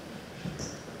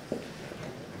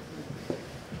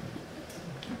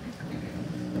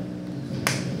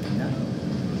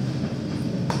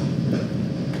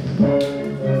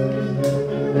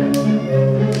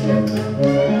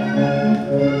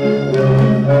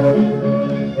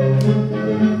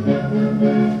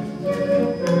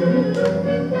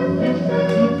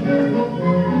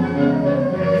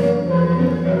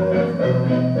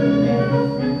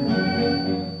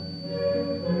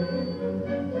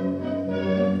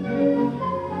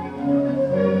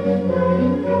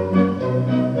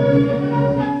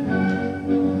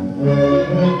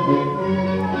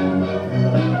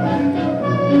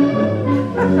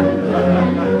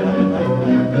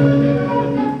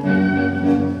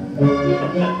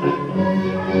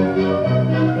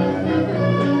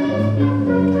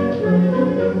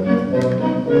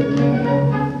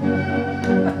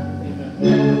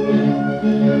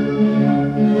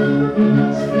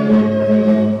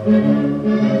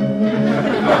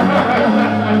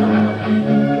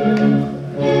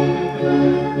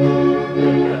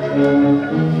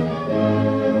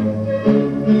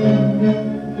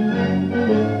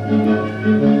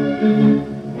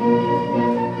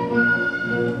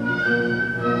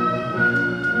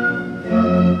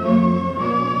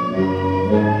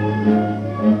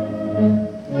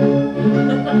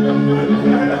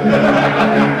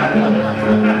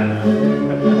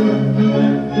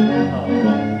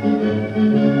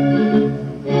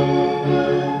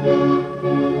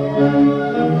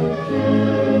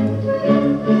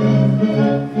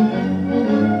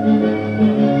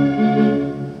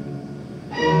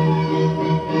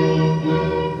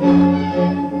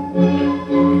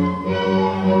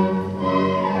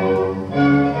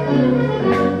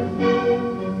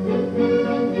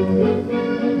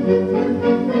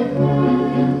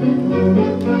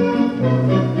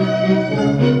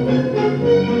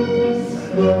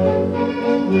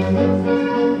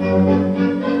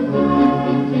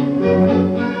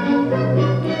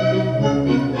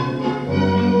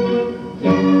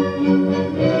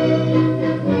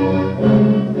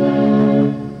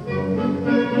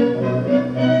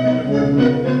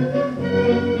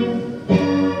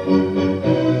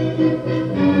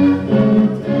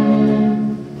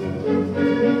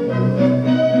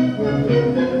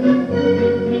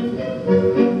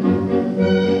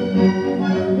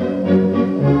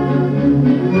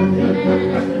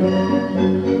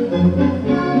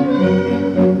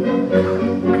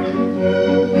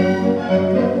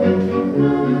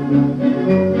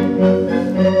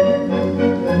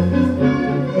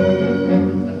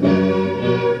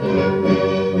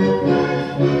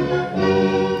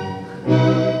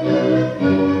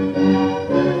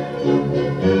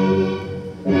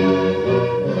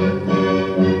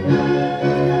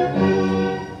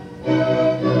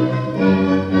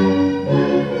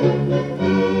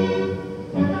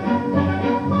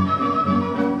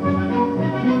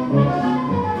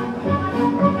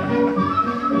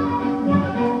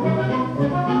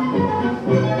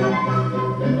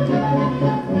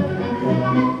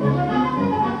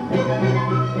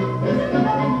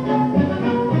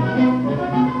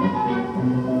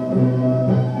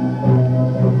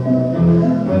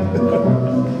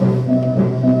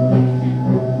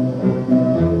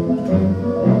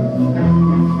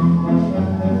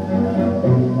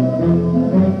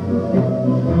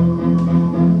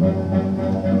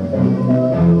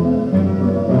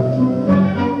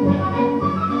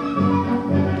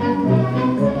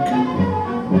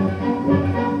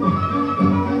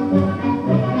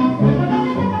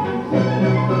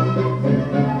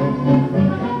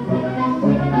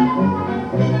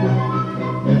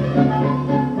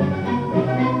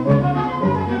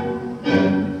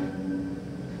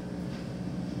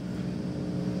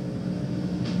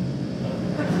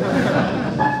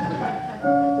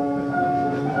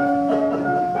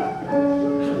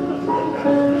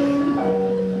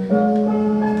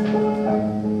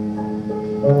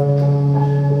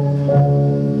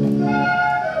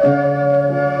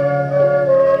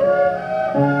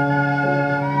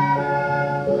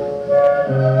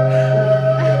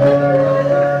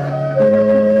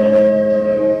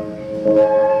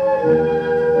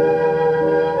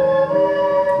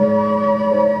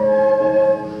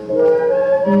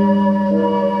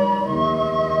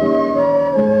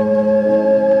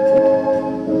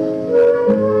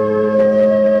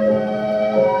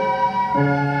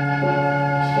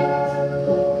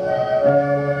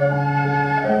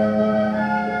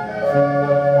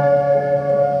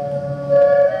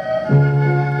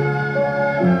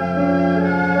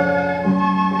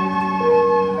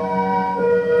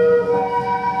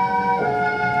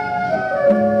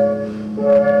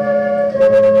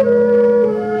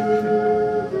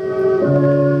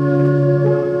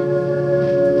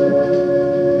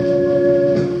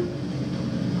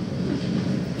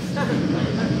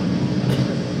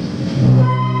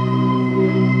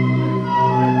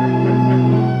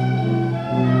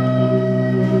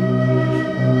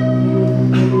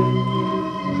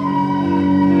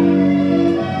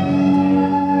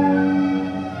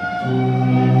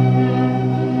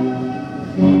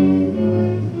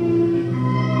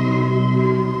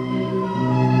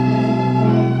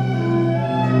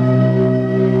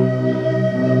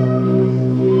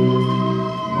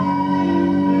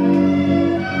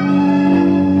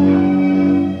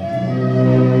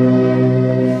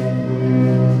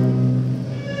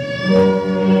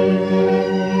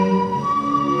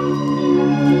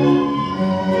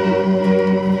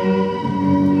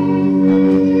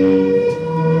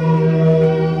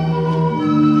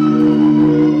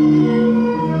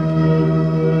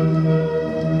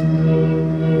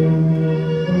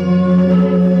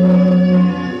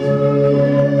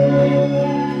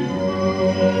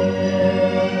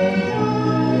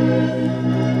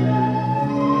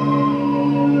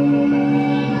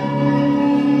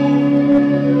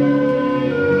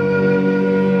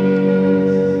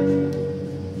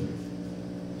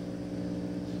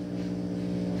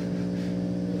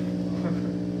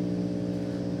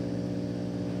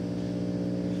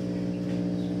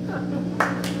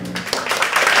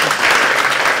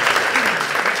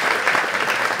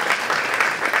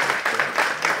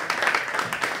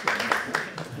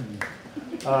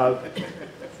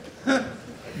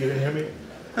 You didn't hear me?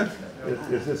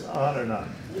 Is this on or not?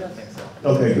 I think so.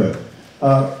 Okay, good.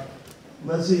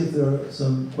 Let's see if there are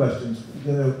some questions.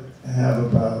 We're going to have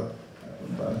about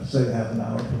say half an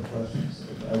hour for questions.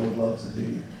 I would love to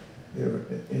hear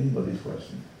anybody's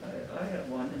question. I have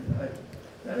one, and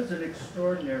that is an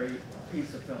extraordinary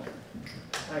piece of film.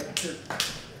 That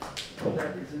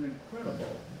is an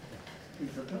incredible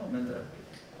piece of film, and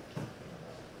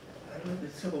I love the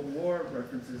Civil War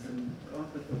references and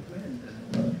Gone with the Wind,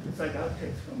 and it's like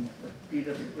outtakes from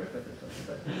D.W. Griffith or something.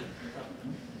 But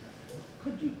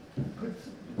could you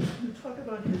talk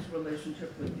about his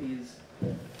relationship with these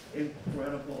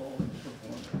incredible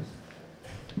performers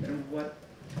and what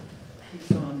he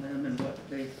saw in them and what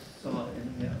they saw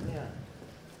in him? Yeah.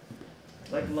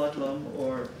 Like Ludlum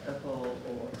or Ethel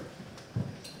or...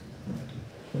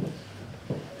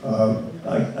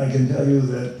 I can tell you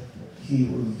that he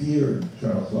revered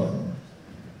Charles Ludlum.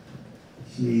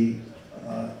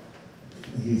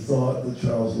 He thought that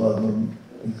Charles Ludlum,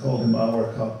 he called him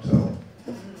our Cocteau,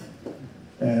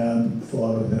 and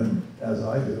thought of him, as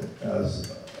I do,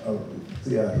 as a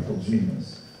theatrical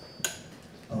genius.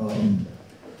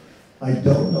 I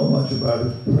don't know much about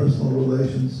his personal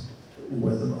relations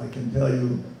with him. I can tell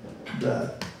you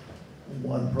that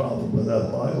one problem with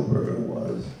Ethel Heidelberger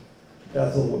was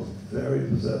Ethel was very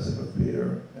possessive of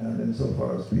Peter, and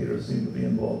insofar as Peter seemed to be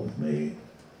involved with me,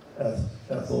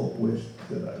 Ethel wished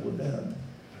that I would end,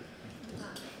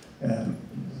 and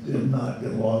did not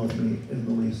get along with me in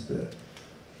the least bit.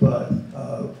 But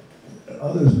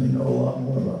others may know a lot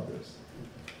more about this.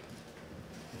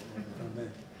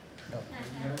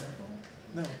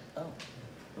 No. Oh,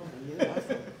 you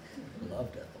also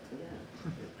loved Ethel.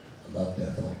 I loved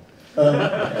Ethel.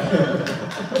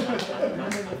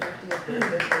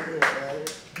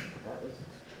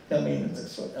 I mean, it's a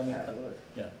sort. I mean,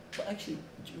 yeah. Well, actually,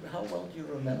 how well do you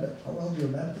remember? How well do you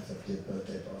remember the 50th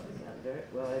birthday party? Yeah, very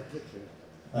well. I have pictures.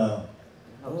 Oh,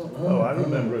 I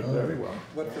remember it very well.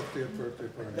 What 50th birthday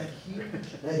party? That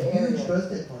huge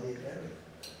birthday party at Gary.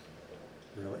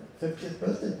 Really? 50th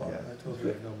birthday party. Yeah, I told you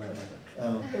I have no memory.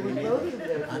 It was both of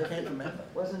them. I can't remember.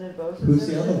 Wasn't it both of them? Who's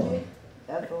the other one?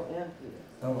 Ethel and Peter.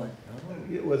 Oh,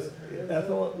 It was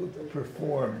Ethel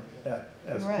performed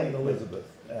as Right. Queen Elizabeth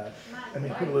at,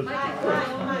 Queen Elizabeth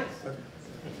I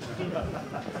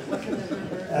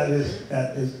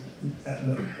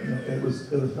It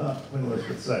was not Queen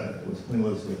Elizabeth II, it was Queen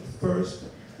Elizabeth I,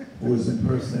 who was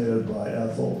impersonated by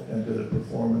Ethel and did a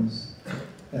performance.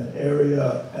 An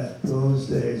area at those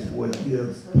days would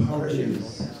give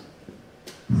parties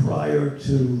prior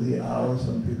to the hours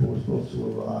when people were supposed to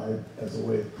arrive as a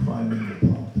way of priming the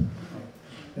pump.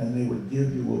 And they would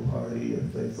give you a party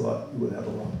if they thought you would have a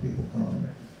lot of people come.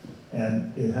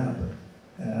 And it happened.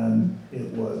 And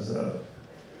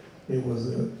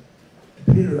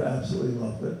Peter absolutely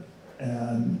loved it.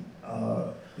 And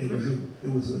it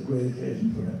was a great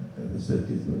occasion for him at his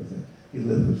 50th birthday. He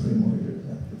lived for 3 more years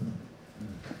after that.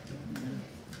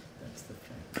 That's the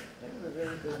thing. They were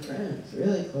really good friends,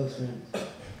 really close friends.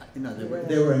 You know,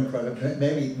 they were incredible.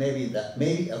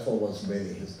 Maybe Ethel was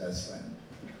really his best friend.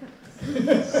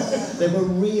 They were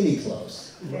really close.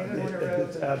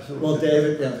 It's absolutely. Well,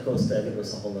 David, yeah, of course, David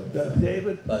was a whole other.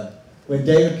 David. But when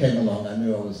David came along, I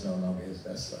knew I was no longer his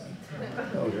best friend.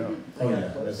 Oh yeah. Oh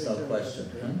yeah, there's no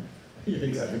question. Huh? Yeah,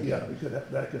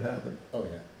 that could happen. Oh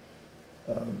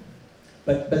yeah.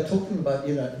 But talking about,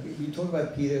 you talk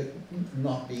about Peter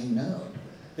not being known.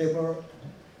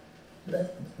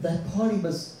 That party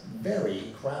was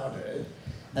very crowded,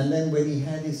 and then when he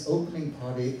had his opening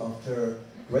party after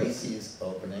Gracie's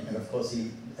opening, and of course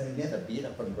he never beat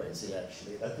up on Gracie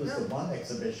actually. That was the one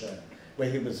exhibition where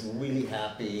he was really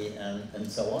happy and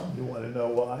so on. You want to know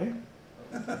why?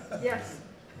 Yes.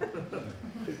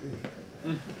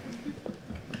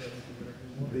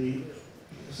 The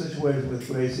situation with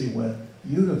Gracie went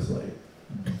beautifully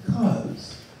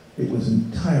because it was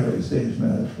entirely stage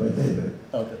managed by David.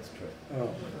 Oh, that's true. Oh.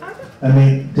 I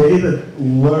mean, David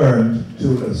learned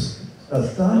to his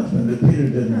astonishment that Peter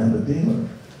didn't have a dealer.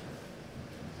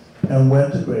 And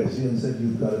went to Gracie and said,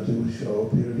 "You've got to do a show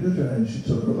of Peter Hujar." And she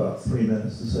took her about 3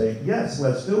 minutes to say, "Yes,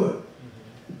 let's do it."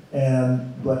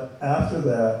 But after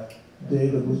that,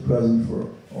 David was present for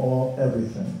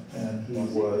everything, and he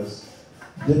was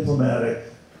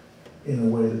diplomatic in a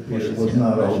way that Peter was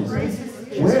not always.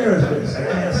 Where is Gracie? I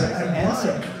can't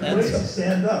answer. Gracie,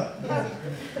 stand up. Am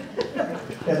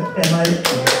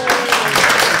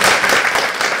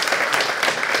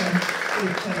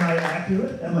I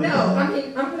accurate? No, I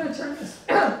mean, I'm going to turn this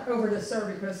over to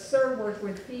Sir because Sir worked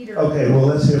with Peter. Okay, well,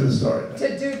 let's hear the story.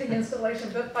 To do the installation.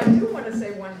 But I do want to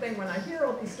say one thing. When I hear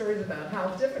all these stories about how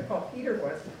difficult Peter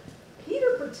was,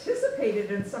 Peter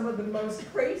participated in some of the most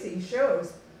crazy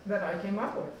shows that I came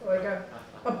up with. Like a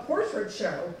portrait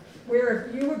show where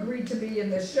if you agreed to be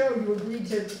in this show, you agreed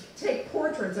to take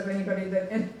portraits of anybody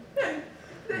that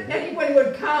anybody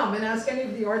would come and ask any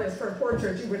of the artists for a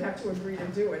portrait, you would have to agree to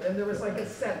do it. And there was like a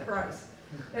set price.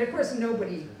 And of course,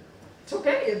 nobody took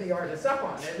any of the artists up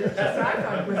on it. It's just, I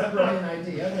thought it was a brilliant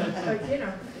idea. Like,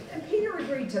 and Peter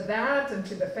agreed to that and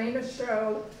to the famous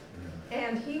show.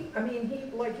 And he,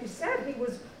 like you said,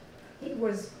 he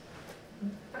was,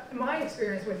 my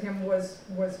experience with him was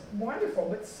wonderful.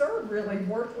 But Sir really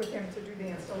worked with him to do the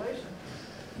installation.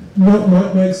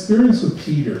 My experience with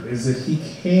Peter is that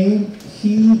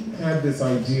he had this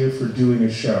idea for doing a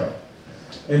show.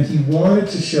 And he wanted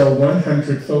to show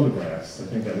 100 photographs. I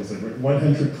think that was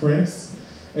 100 prints.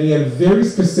 And he had a very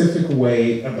specific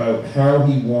way about how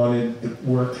he wanted the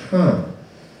work hung.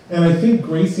 And I think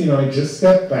Gracie and I just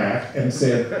stepped back and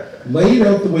said, lay it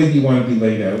out the way you want to be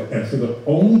laid out. And for the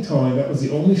only time, that was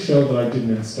the only show that I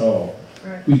didn't install.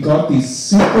 Right. We got these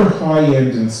super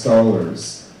high-end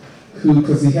installers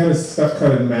because he had his stuff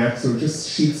cut in Max, so just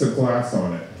sheets of glass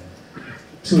on it,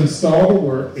 to install the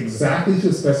work exactly to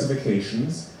his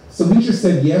specifications. So we just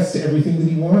said yes to everything that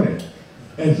he wanted.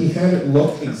 And he had it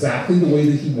look exactly the way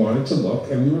that he wanted to look,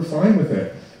 and we were fine with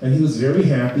it. And he was very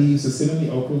happy. He used to sit in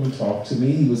the Oak Room and talk to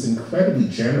me. He was incredibly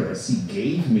generous. He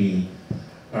gave me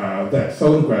that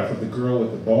photograph of the girl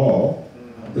at the ball.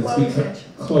 That's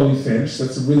Chloe Finch.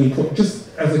 That's a really important, just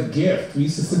as a gift. We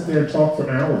used to sit there and talk for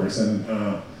hours, and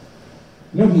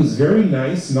he was very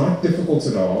nice, not difficult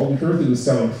at all. We heard that he was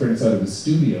selling prints out of his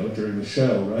studio during the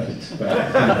show, right?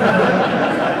 But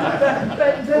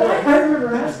I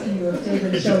remember asking you if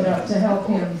David showed up to help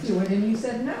him do it, and you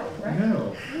said no, right?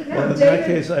 No. Well, in that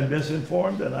case, I'm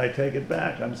misinformed, and I take it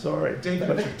back. I'm sorry. David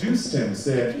introduced him.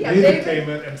 David came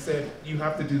in and said, "You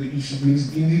have to do that.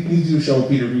 You need to do a show with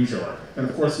Peter Hujar." And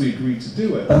of course, we agreed to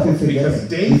do it because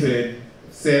David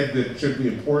said that it should be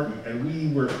important, and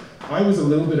I was a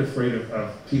little bit afraid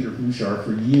of Peter Hujar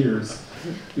for years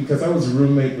because I was a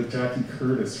roommate with Jackie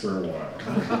Curtis for a while.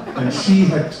 And she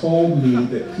had told me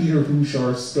that Peter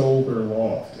Hujar stole her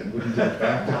loft and wouldn't give it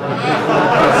back to her.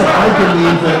 So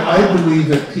I believe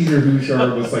that Peter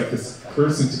Hujar was like this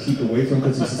person to keep away from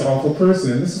because he was this awful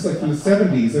person. And this is like in the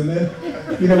 70s. And then,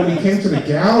 you know, when he came to the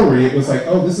gallery, it was like,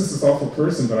 oh, this is this awful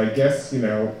person, but I guess, you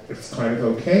know, it's kind of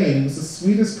okay. And he was the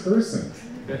sweetest person.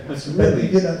 It's really...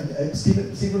 But, you know,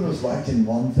 Stephen was right in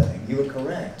one thing. You were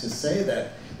correct to say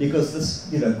that because this,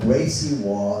 you know, Gracie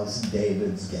was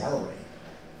David's gallery,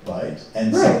 right?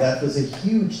 And so that was a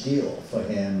huge deal for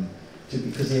him to,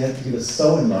 because he was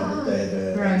so in love with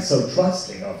David and so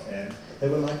trusting of him. They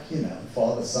were like, you know,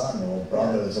 father, son, or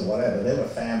brothers, or whatever. They were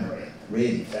family,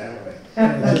 really family.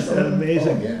 It's just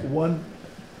amazing. Oh, yeah. One,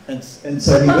 and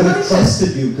so he would have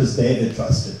trusted you because David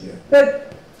trusted you.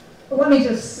 But let me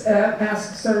just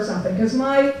ask Sir something, because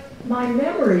my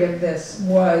memory of this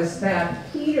was that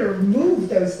Peter moved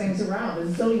those things around a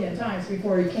zillion times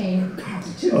before he came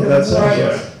to the that sounds right.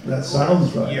 right. That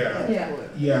sounds right.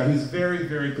 Yeah, he's very,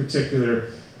 very particular.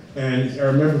 And I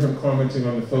remember him commenting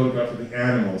on the photograph of the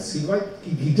animals. He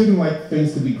didn't like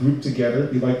things to be grouped together.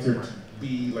 He liked there to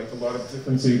be like a lot of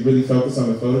different, so he really focused on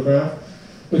the photograph.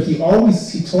 But he told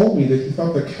me that he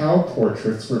thought the cow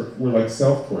portraits were like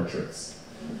self-portraits,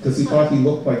 because he thought he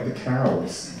looked like the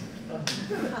cows.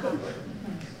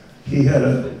 He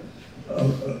had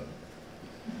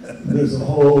there's a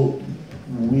whole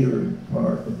weird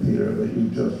part of Peter that you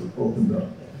just opened up.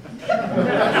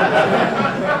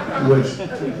 Which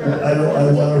I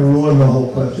don't want to ruin the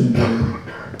whole question,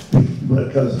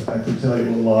 because I could tell you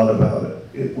a lot about it.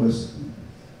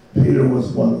 Peter was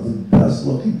one of the best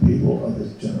looking people of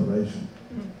his generation.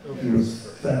 He was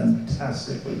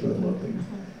fantastically good looking.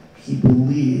 He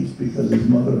believed, because his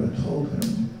mother had told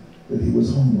him, that he was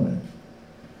homely.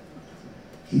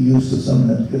 He used to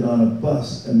sometimes get on a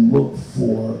bus and look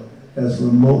for as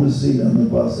remote a seat on the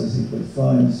bus as he could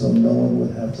find so no one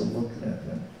would have to look at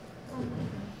him.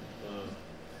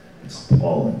 It's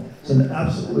appalling. It's an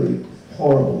absolutely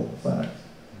horrible fact.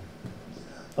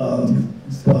 And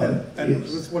it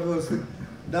was one of those things,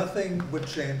 nothing would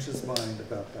change his mind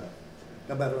about that.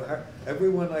 No matter how,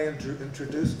 everyone I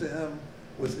introduced to him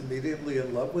was immediately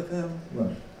in love with him.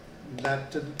 Right.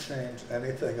 That didn't change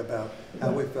anything about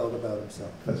how he felt about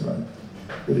himself. That's right.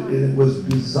 It was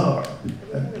bizarre.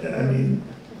 I mean,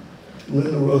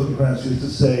 Linda Rosencrantz used to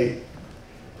say,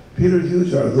 Peter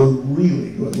Hujar, the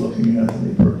really good-looking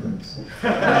Anthony Perkins.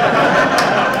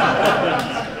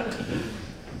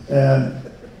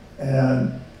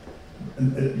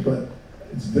 But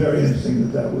it's very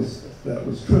interesting that was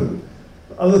true.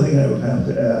 The other thing I would have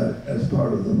to add, as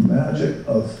part of the magic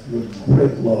of the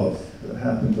great love that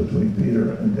happened between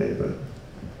Peter and David,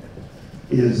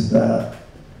 is that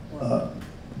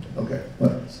okay.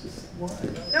 But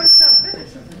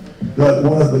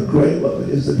one of the great love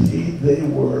is that they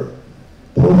were,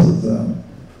 both of them,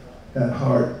 at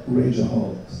heart,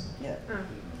 rageaholics.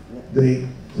 They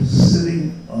were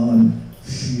sitting on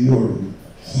fury,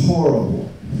 horrible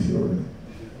fury,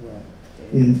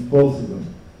 in both of them,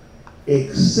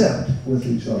 except with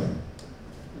each other.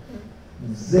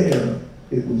 There,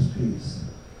 it was peace.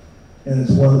 And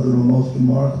it's one of the most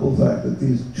remarkable facts that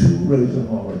these two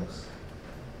rageaholics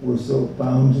were so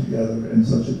bound together in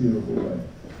such a beautiful way.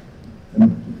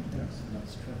 And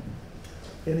That's true.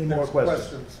 any more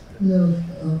questions? Yeah,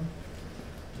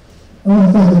 I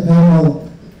want to thank the panel.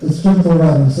 It's Jim Thornton.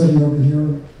 I'm sitting over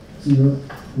here. So you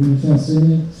can't see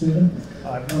me, Stephen?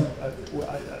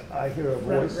 I hear a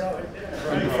voice.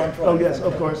 Oh, yes,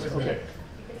 of course. Okay.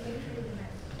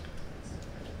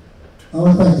 I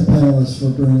want to thank the panelists for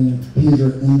bringing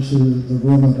Peter into the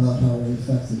room about how he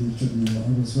affected each of you.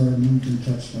 I was very moved and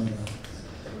touched by that.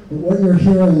 But what you're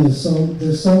hearing is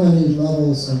there's so many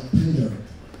levels of Peter,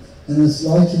 and it's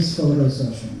like his photo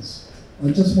sessions.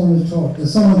 I just want to talk,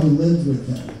 as someone who lived with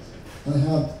him, I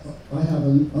have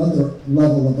another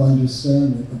level of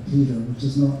understanding of Peter, which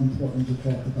is not important to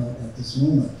talk about at this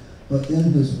moment, but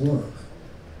in his work.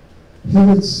 He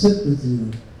would sit with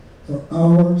you for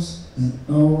hours and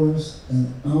hours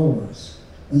and hours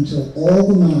until all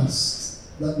the masks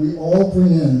that we all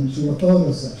bring into a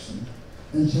photo session,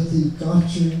 until he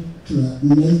got you to that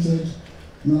naked,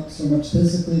 not so much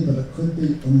physically, but it could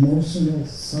be emotional,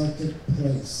 psychic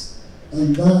place.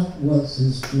 And that was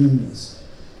his genius.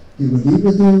 He would eat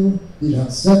with you, he'd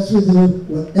have sex with you,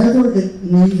 whatever it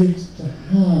needed to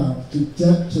have to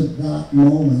get to that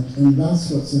moment, and that's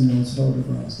what's in those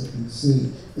photographs that you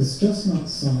see. It's just not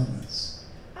silence.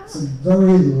 It's a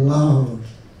very loud,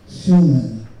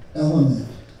 human element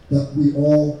that we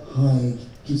all hide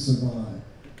to survive.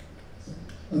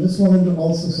 I just wanted to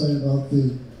also say about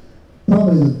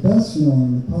probably the best known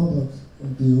in the public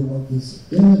view of these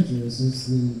images is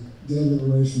the Gay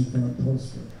Liberation Front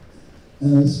poster.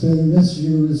 And it's been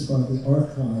misused by the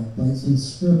archive, but it's been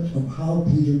stripped of how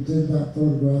Peter did that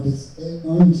photograph. It's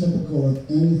untypical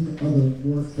of any other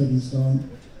work that he's done.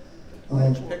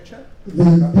 Which picture?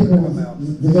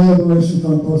 The Gay Liberation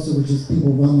Front poster, which is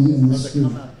people running in the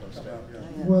street.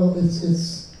 Well,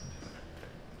 it's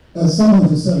as someone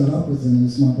who set it up with him,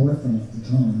 was my boyfriend at the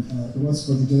time. It was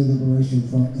for the Gay Liberation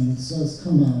Front, and it says,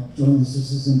 "Come out, join the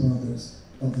Sisters and Brothers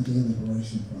of the Gay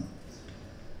Liberation Front."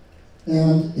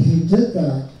 And he did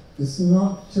that. It's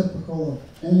not typical of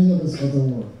any of his other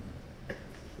work.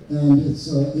 And it's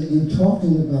in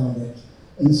talking about it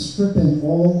and stripping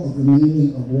all of the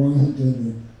meaning of why he did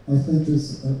it, I think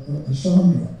is a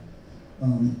Chandra.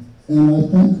 And I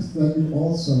think that you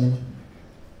also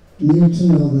need to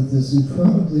know that this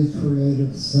incredibly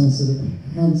creative, sensitive,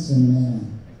 handsome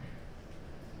man,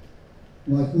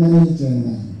 like many gay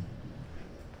men,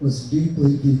 was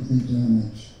deeply, deeply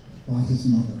damaged by his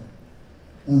mother.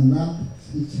 And that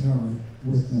he carried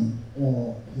with him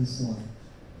all his life.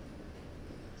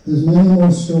 There's many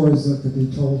more stories that could be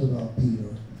told about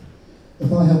Peter.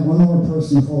 If I had one more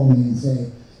person call me and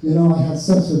say, you know, I had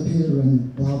sex with Peter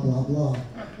and blah, blah, blah.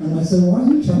 And I said, why are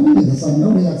you telling me this? I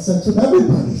know he had sex with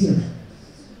everybody here.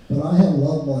 But I have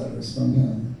love letters from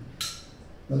him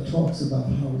that talks about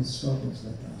how he struggles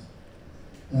with that.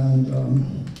 And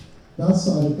that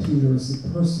side of Peter is the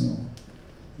personal.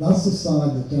 That's the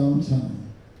side that downtown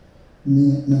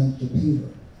meant to Peter.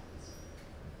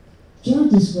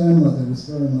 Jackie's grandmother was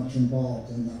very much involved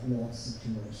in that lost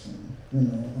situation, you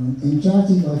know, and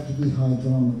Jackie liked to be high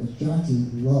drama, but Jackie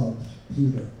loved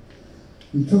Peter.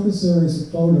 We took a series of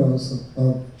photos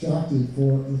of Jackie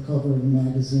for the cover of a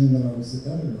magazine that I was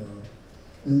the editor of,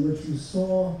 in which you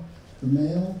saw the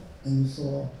male and you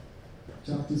saw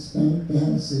Jackie's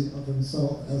fantasy of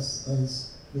himself as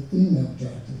the female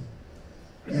Jackie.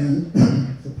 And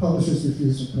the publishers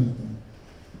refused to print them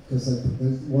because they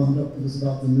wound up, it was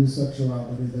about the new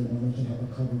sexuality. They wanted to have a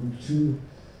cover with two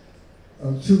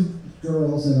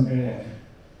girls and a boy.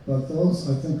 But those,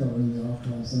 I think, are in the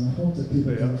archives, and I hope that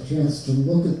people get a chance to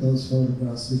look at those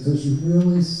photographs because you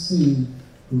really see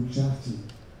who Jackie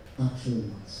actually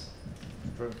was.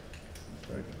 Very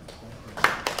good.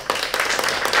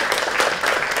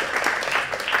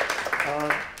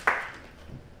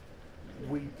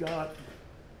 We got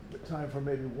time for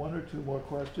maybe one or two more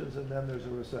questions, and then there's a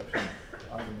reception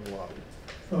out in the lobby.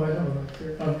 Oh, I don't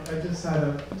know. I just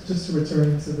had just to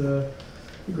return to the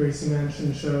Gracie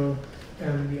Mansion show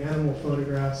and the animal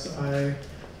photographs. I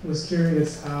was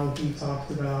curious how he talked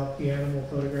about the animal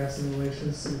photographs in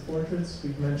relation to the portraits.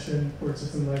 We've mentioned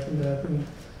Portraits in Life and Death and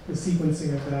the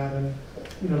sequencing of that, and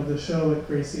you know, the show at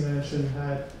Gracie Mansion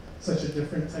had such a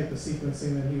different type of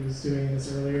sequencing than he was doing in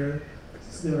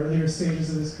the earlier stages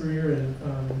of his career, and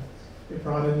it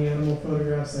brought in the animal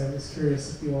photographs. I was curious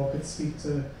if you all could speak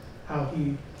to how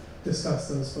he discussed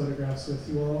those photographs with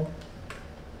you all.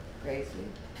 Gracie.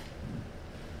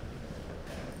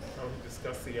 How we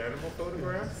discuss the animal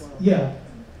photographs? Yeah.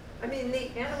 I mean, the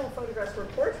animal photographs were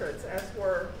portraits, as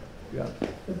were. Yeah.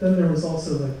 But then there was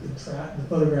also like the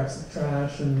photographs of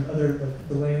trash and other like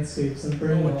the landscapes and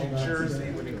bringing all that New Jersey,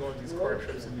 together. when you go on these car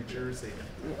trips in New Jersey.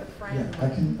 Yeah,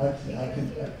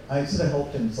 I sort of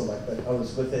helped him select that. I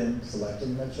was with him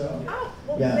selecting that show. Oh,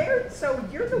 well, yeah. So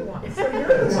you're the one. So you're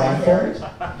the It's one. my fault?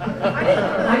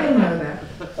 I didn't know that.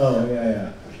 Oh,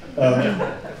 yeah.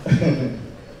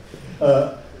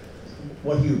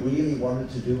 What he really wanted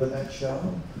to do with that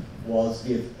show was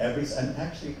give and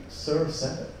actually Sir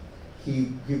said it,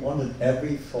 he wanted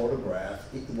every photograph,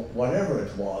 whatever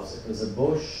it was a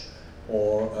bush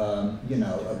or, you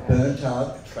know, a burnt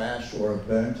out trash or a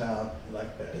burnt out,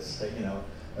 like this, you know,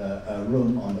 a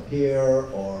room on the pier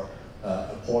or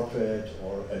a portrait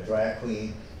or a drag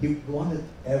queen. He wanted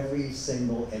every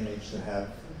single image to have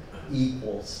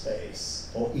equal space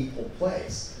or equal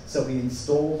place. So we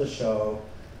installed the show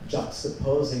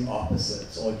juxtaposing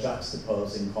opposites or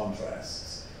juxtaposing contrasts.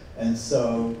 And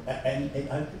so,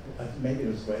 maybe it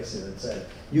was Gracie that said,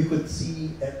 you could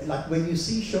see, like when you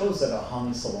see shows that are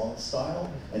hung salon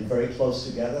style and very close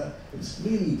together, it's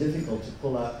really difficult to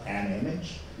pull out an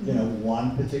image, you know,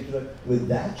 one particular. With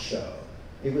that show,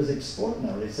 it was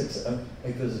extraordinarily successful.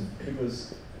 It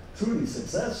was truly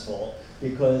successful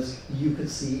because you could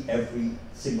see every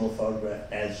single photograph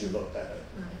as you looked at it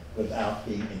without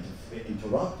being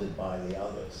interrupted by the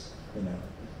others, you know.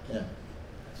 Yeah.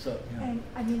 So, yeah. And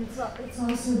I mean, it's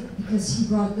also because he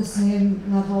brought the same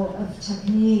level of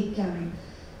technique and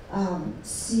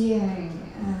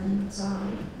seeing and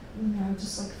you know,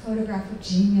 just like photographic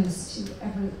genius to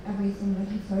everything that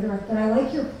he photographed. But I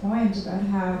like your point about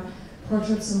how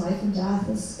Portraits in Life and Death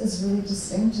is really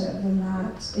distinctive and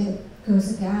that it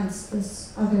goes against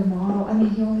this other model. I mean,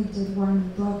 he only did one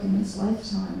book in his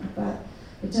lifetime, but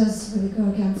it does really go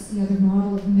against the other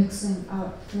model of mixing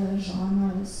up the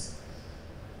genres.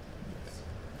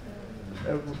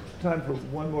 Time for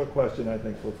one more question, I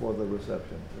think, before the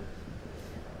reception.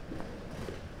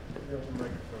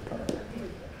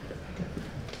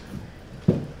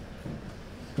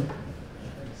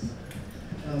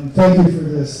 Thank you for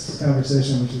this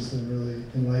conversation, which has been really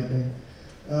enlightening.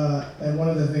 And one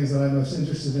of the things that I'm most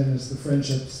interested in is the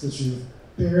friendships that you've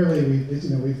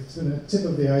it's been a tip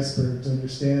of the iceberg to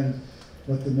understand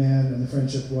what the man and the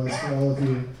friendship was for all of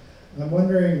you. I'm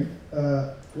wondering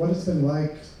what it's been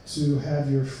like to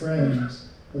have your friend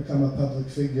become a public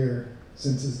figure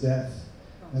since his death,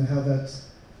 and how that's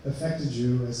affected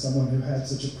you as someone who had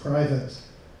such a private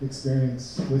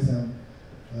experience with him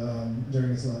during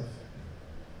his life.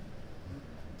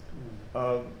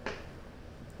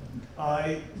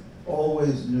 I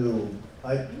always knew,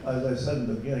 as I said in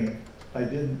the beginning, I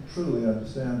didn't truly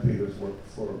understand Peter's work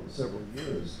for several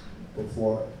years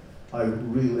before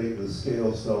the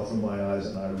scales fell from my eyes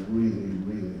and I really,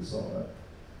 really saw it.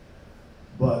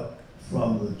 But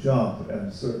from the jump,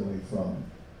 and certainly from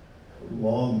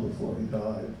long before he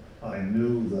died, I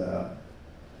knew that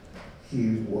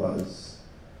he was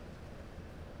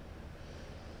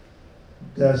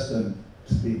destined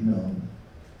to be known.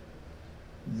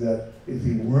 That if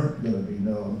he weren't going to be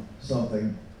known,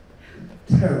 something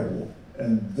terrible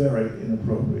and very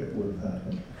inappropriate would have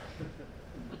happened.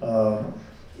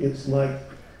 It's like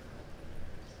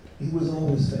he was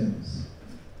always famous.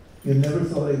 You never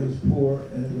thought he was poor,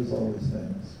 and he was always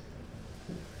famous.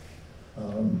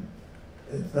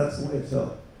 That's the way it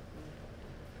felt.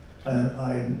 And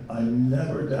I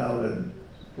never doubted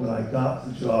when I got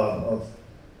the job of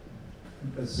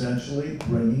essentially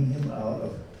bringing him out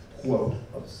of, quote,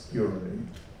 obscurity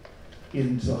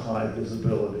into high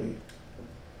visibility.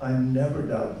 I never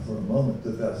doubted for a moment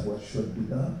that that's what should be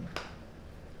done.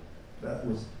 That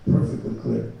was perfectly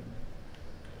clear.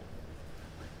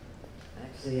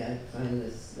 Actually, I find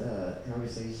this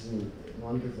conversation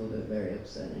wonderful but very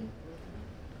upsetting.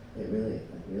 It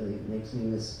really makes me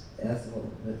miss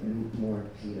Ethel, but more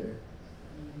Peter.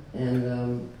 And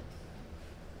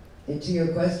to your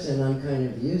question, I'm kind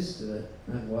of used to it.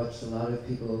 I've watched a lot of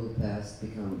people who passed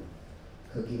become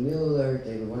Cookie Mueller,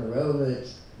 David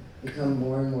Wojnarowicz, become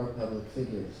more and more public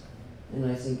figures.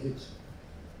 And I think it's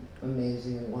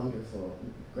amazing and wonderful,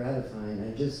 gratifying.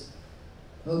 I just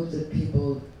hope that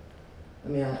people, I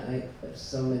mean, I have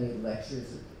so many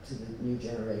lectures to the new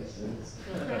generations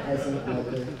as an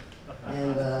elder,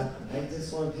 and I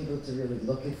just want people to really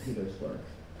look at Peter's work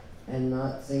and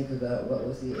not think about what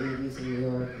was the 80s in New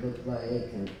York looked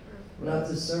like, and not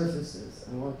the surfaces.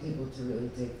 I want people to really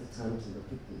take the time to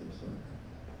look at Peter's work.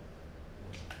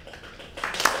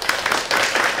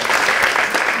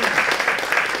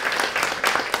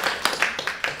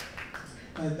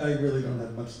 I really don't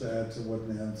have much to add to what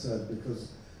Nan said,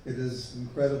 because it is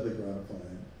incredibly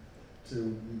gratifying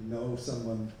to know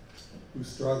someone who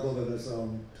struggled at his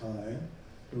own time,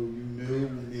 who you knew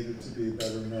needed to be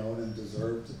better known and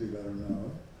deserved to be better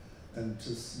known, and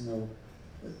just, you know,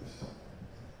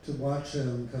 to watch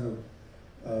him kind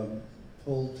of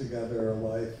pull together a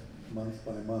life month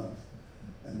by month,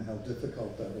 and how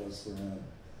difficult that was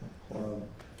for him.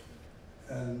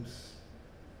 And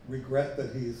regret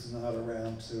that he's not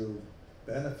around to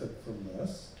benefit from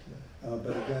this,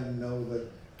 but again, know that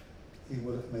he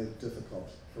would have made it difficult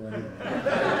for anyone.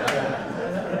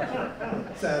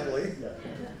 Sadly. Yeah.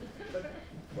 But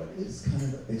what is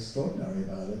kind of extraordinary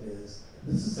about it is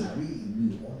this is a really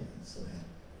new audience for him,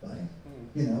 right?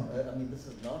 You know, I mean, this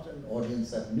is not an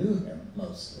audience that knew him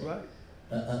mostly. Right.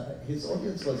 His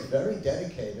audience was very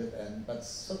dedicated, but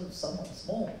sort of somewhat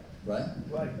small, right?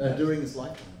 Right. During his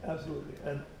lifetime. Absolutely.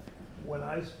 And when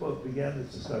I began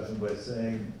this discussion by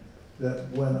saying that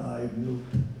when I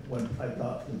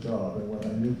got the job and when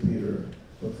I knew Peter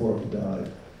before he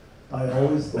died, I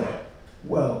always thought,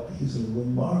 well, he's a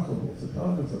remarkable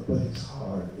photographer, but it's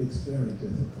hard. It's very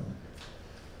difficult.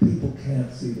 People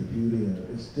can't see the beauty in it.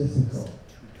 It's difficult.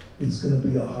 It's going to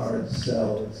be a hard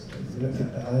sell. I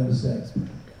understand.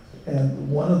 And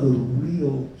one of the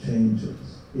real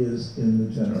changes is in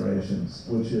the generations,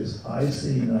 which is I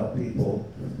see now people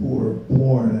who were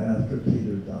born after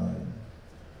Peter died.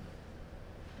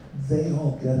 They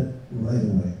all get it right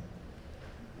away.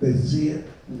 They see it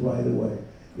right away.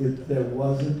 There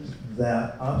wasn't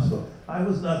that obstacle. I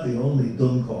was not the only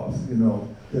Dummkopf,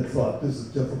 that thought this is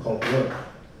difficult work.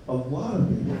 A lot of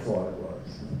people thought it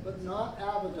was. But not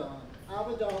Avedon.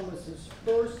 Avedon was his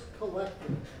first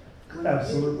collector.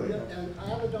 Absolutely. And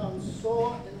Avedon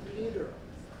saw in Peter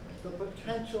the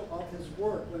potential of his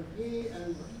work when he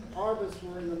and Arbus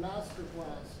were in the master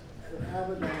class with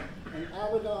Avedon, and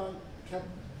Avedon kept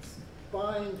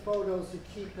buying photos to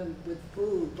keep him with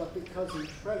food, but because he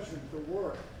treasured the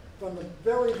work. From the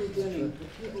very beginning,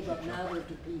 the people that mattered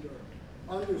to Peter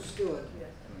understood.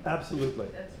 Absolutely.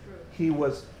 That's true.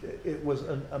 It was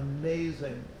an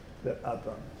amazing, at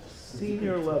the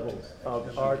senior levels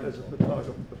of art as a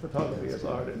photography as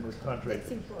art in this country.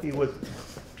 He was,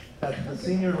 at the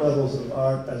senior levels of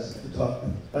art as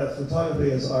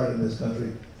photography as art in this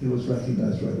country, he was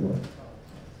recognized right away.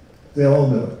 They all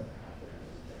knew it.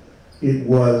 It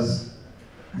was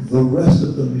the rest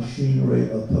of the machinery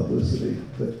of publicity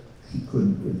that he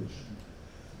couldn't reach.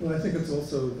 Well, I think it's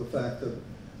also the fact that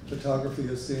photography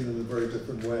is seen in a very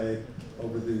different way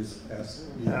over these past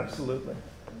years. Absolutely.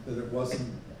 That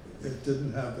it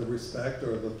didn't have the respect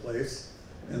or the place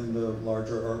in the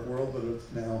larger art world that it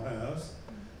now has.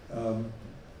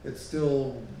 It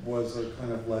still was a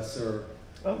kind of lesser.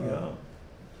 Oh yeah,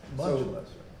 much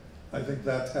lesser. I think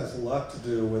that has a lot to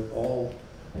do with all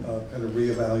kind of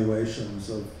reevaluations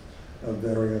of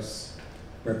various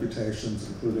reputations,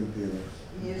 including Peter's.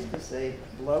 He used to say,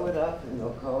 blow it up and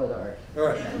they'll call it art. All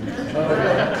right.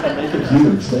 Make it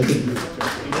huge, make it huge.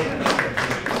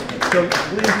 So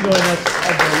please join us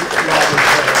at the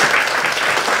lobby.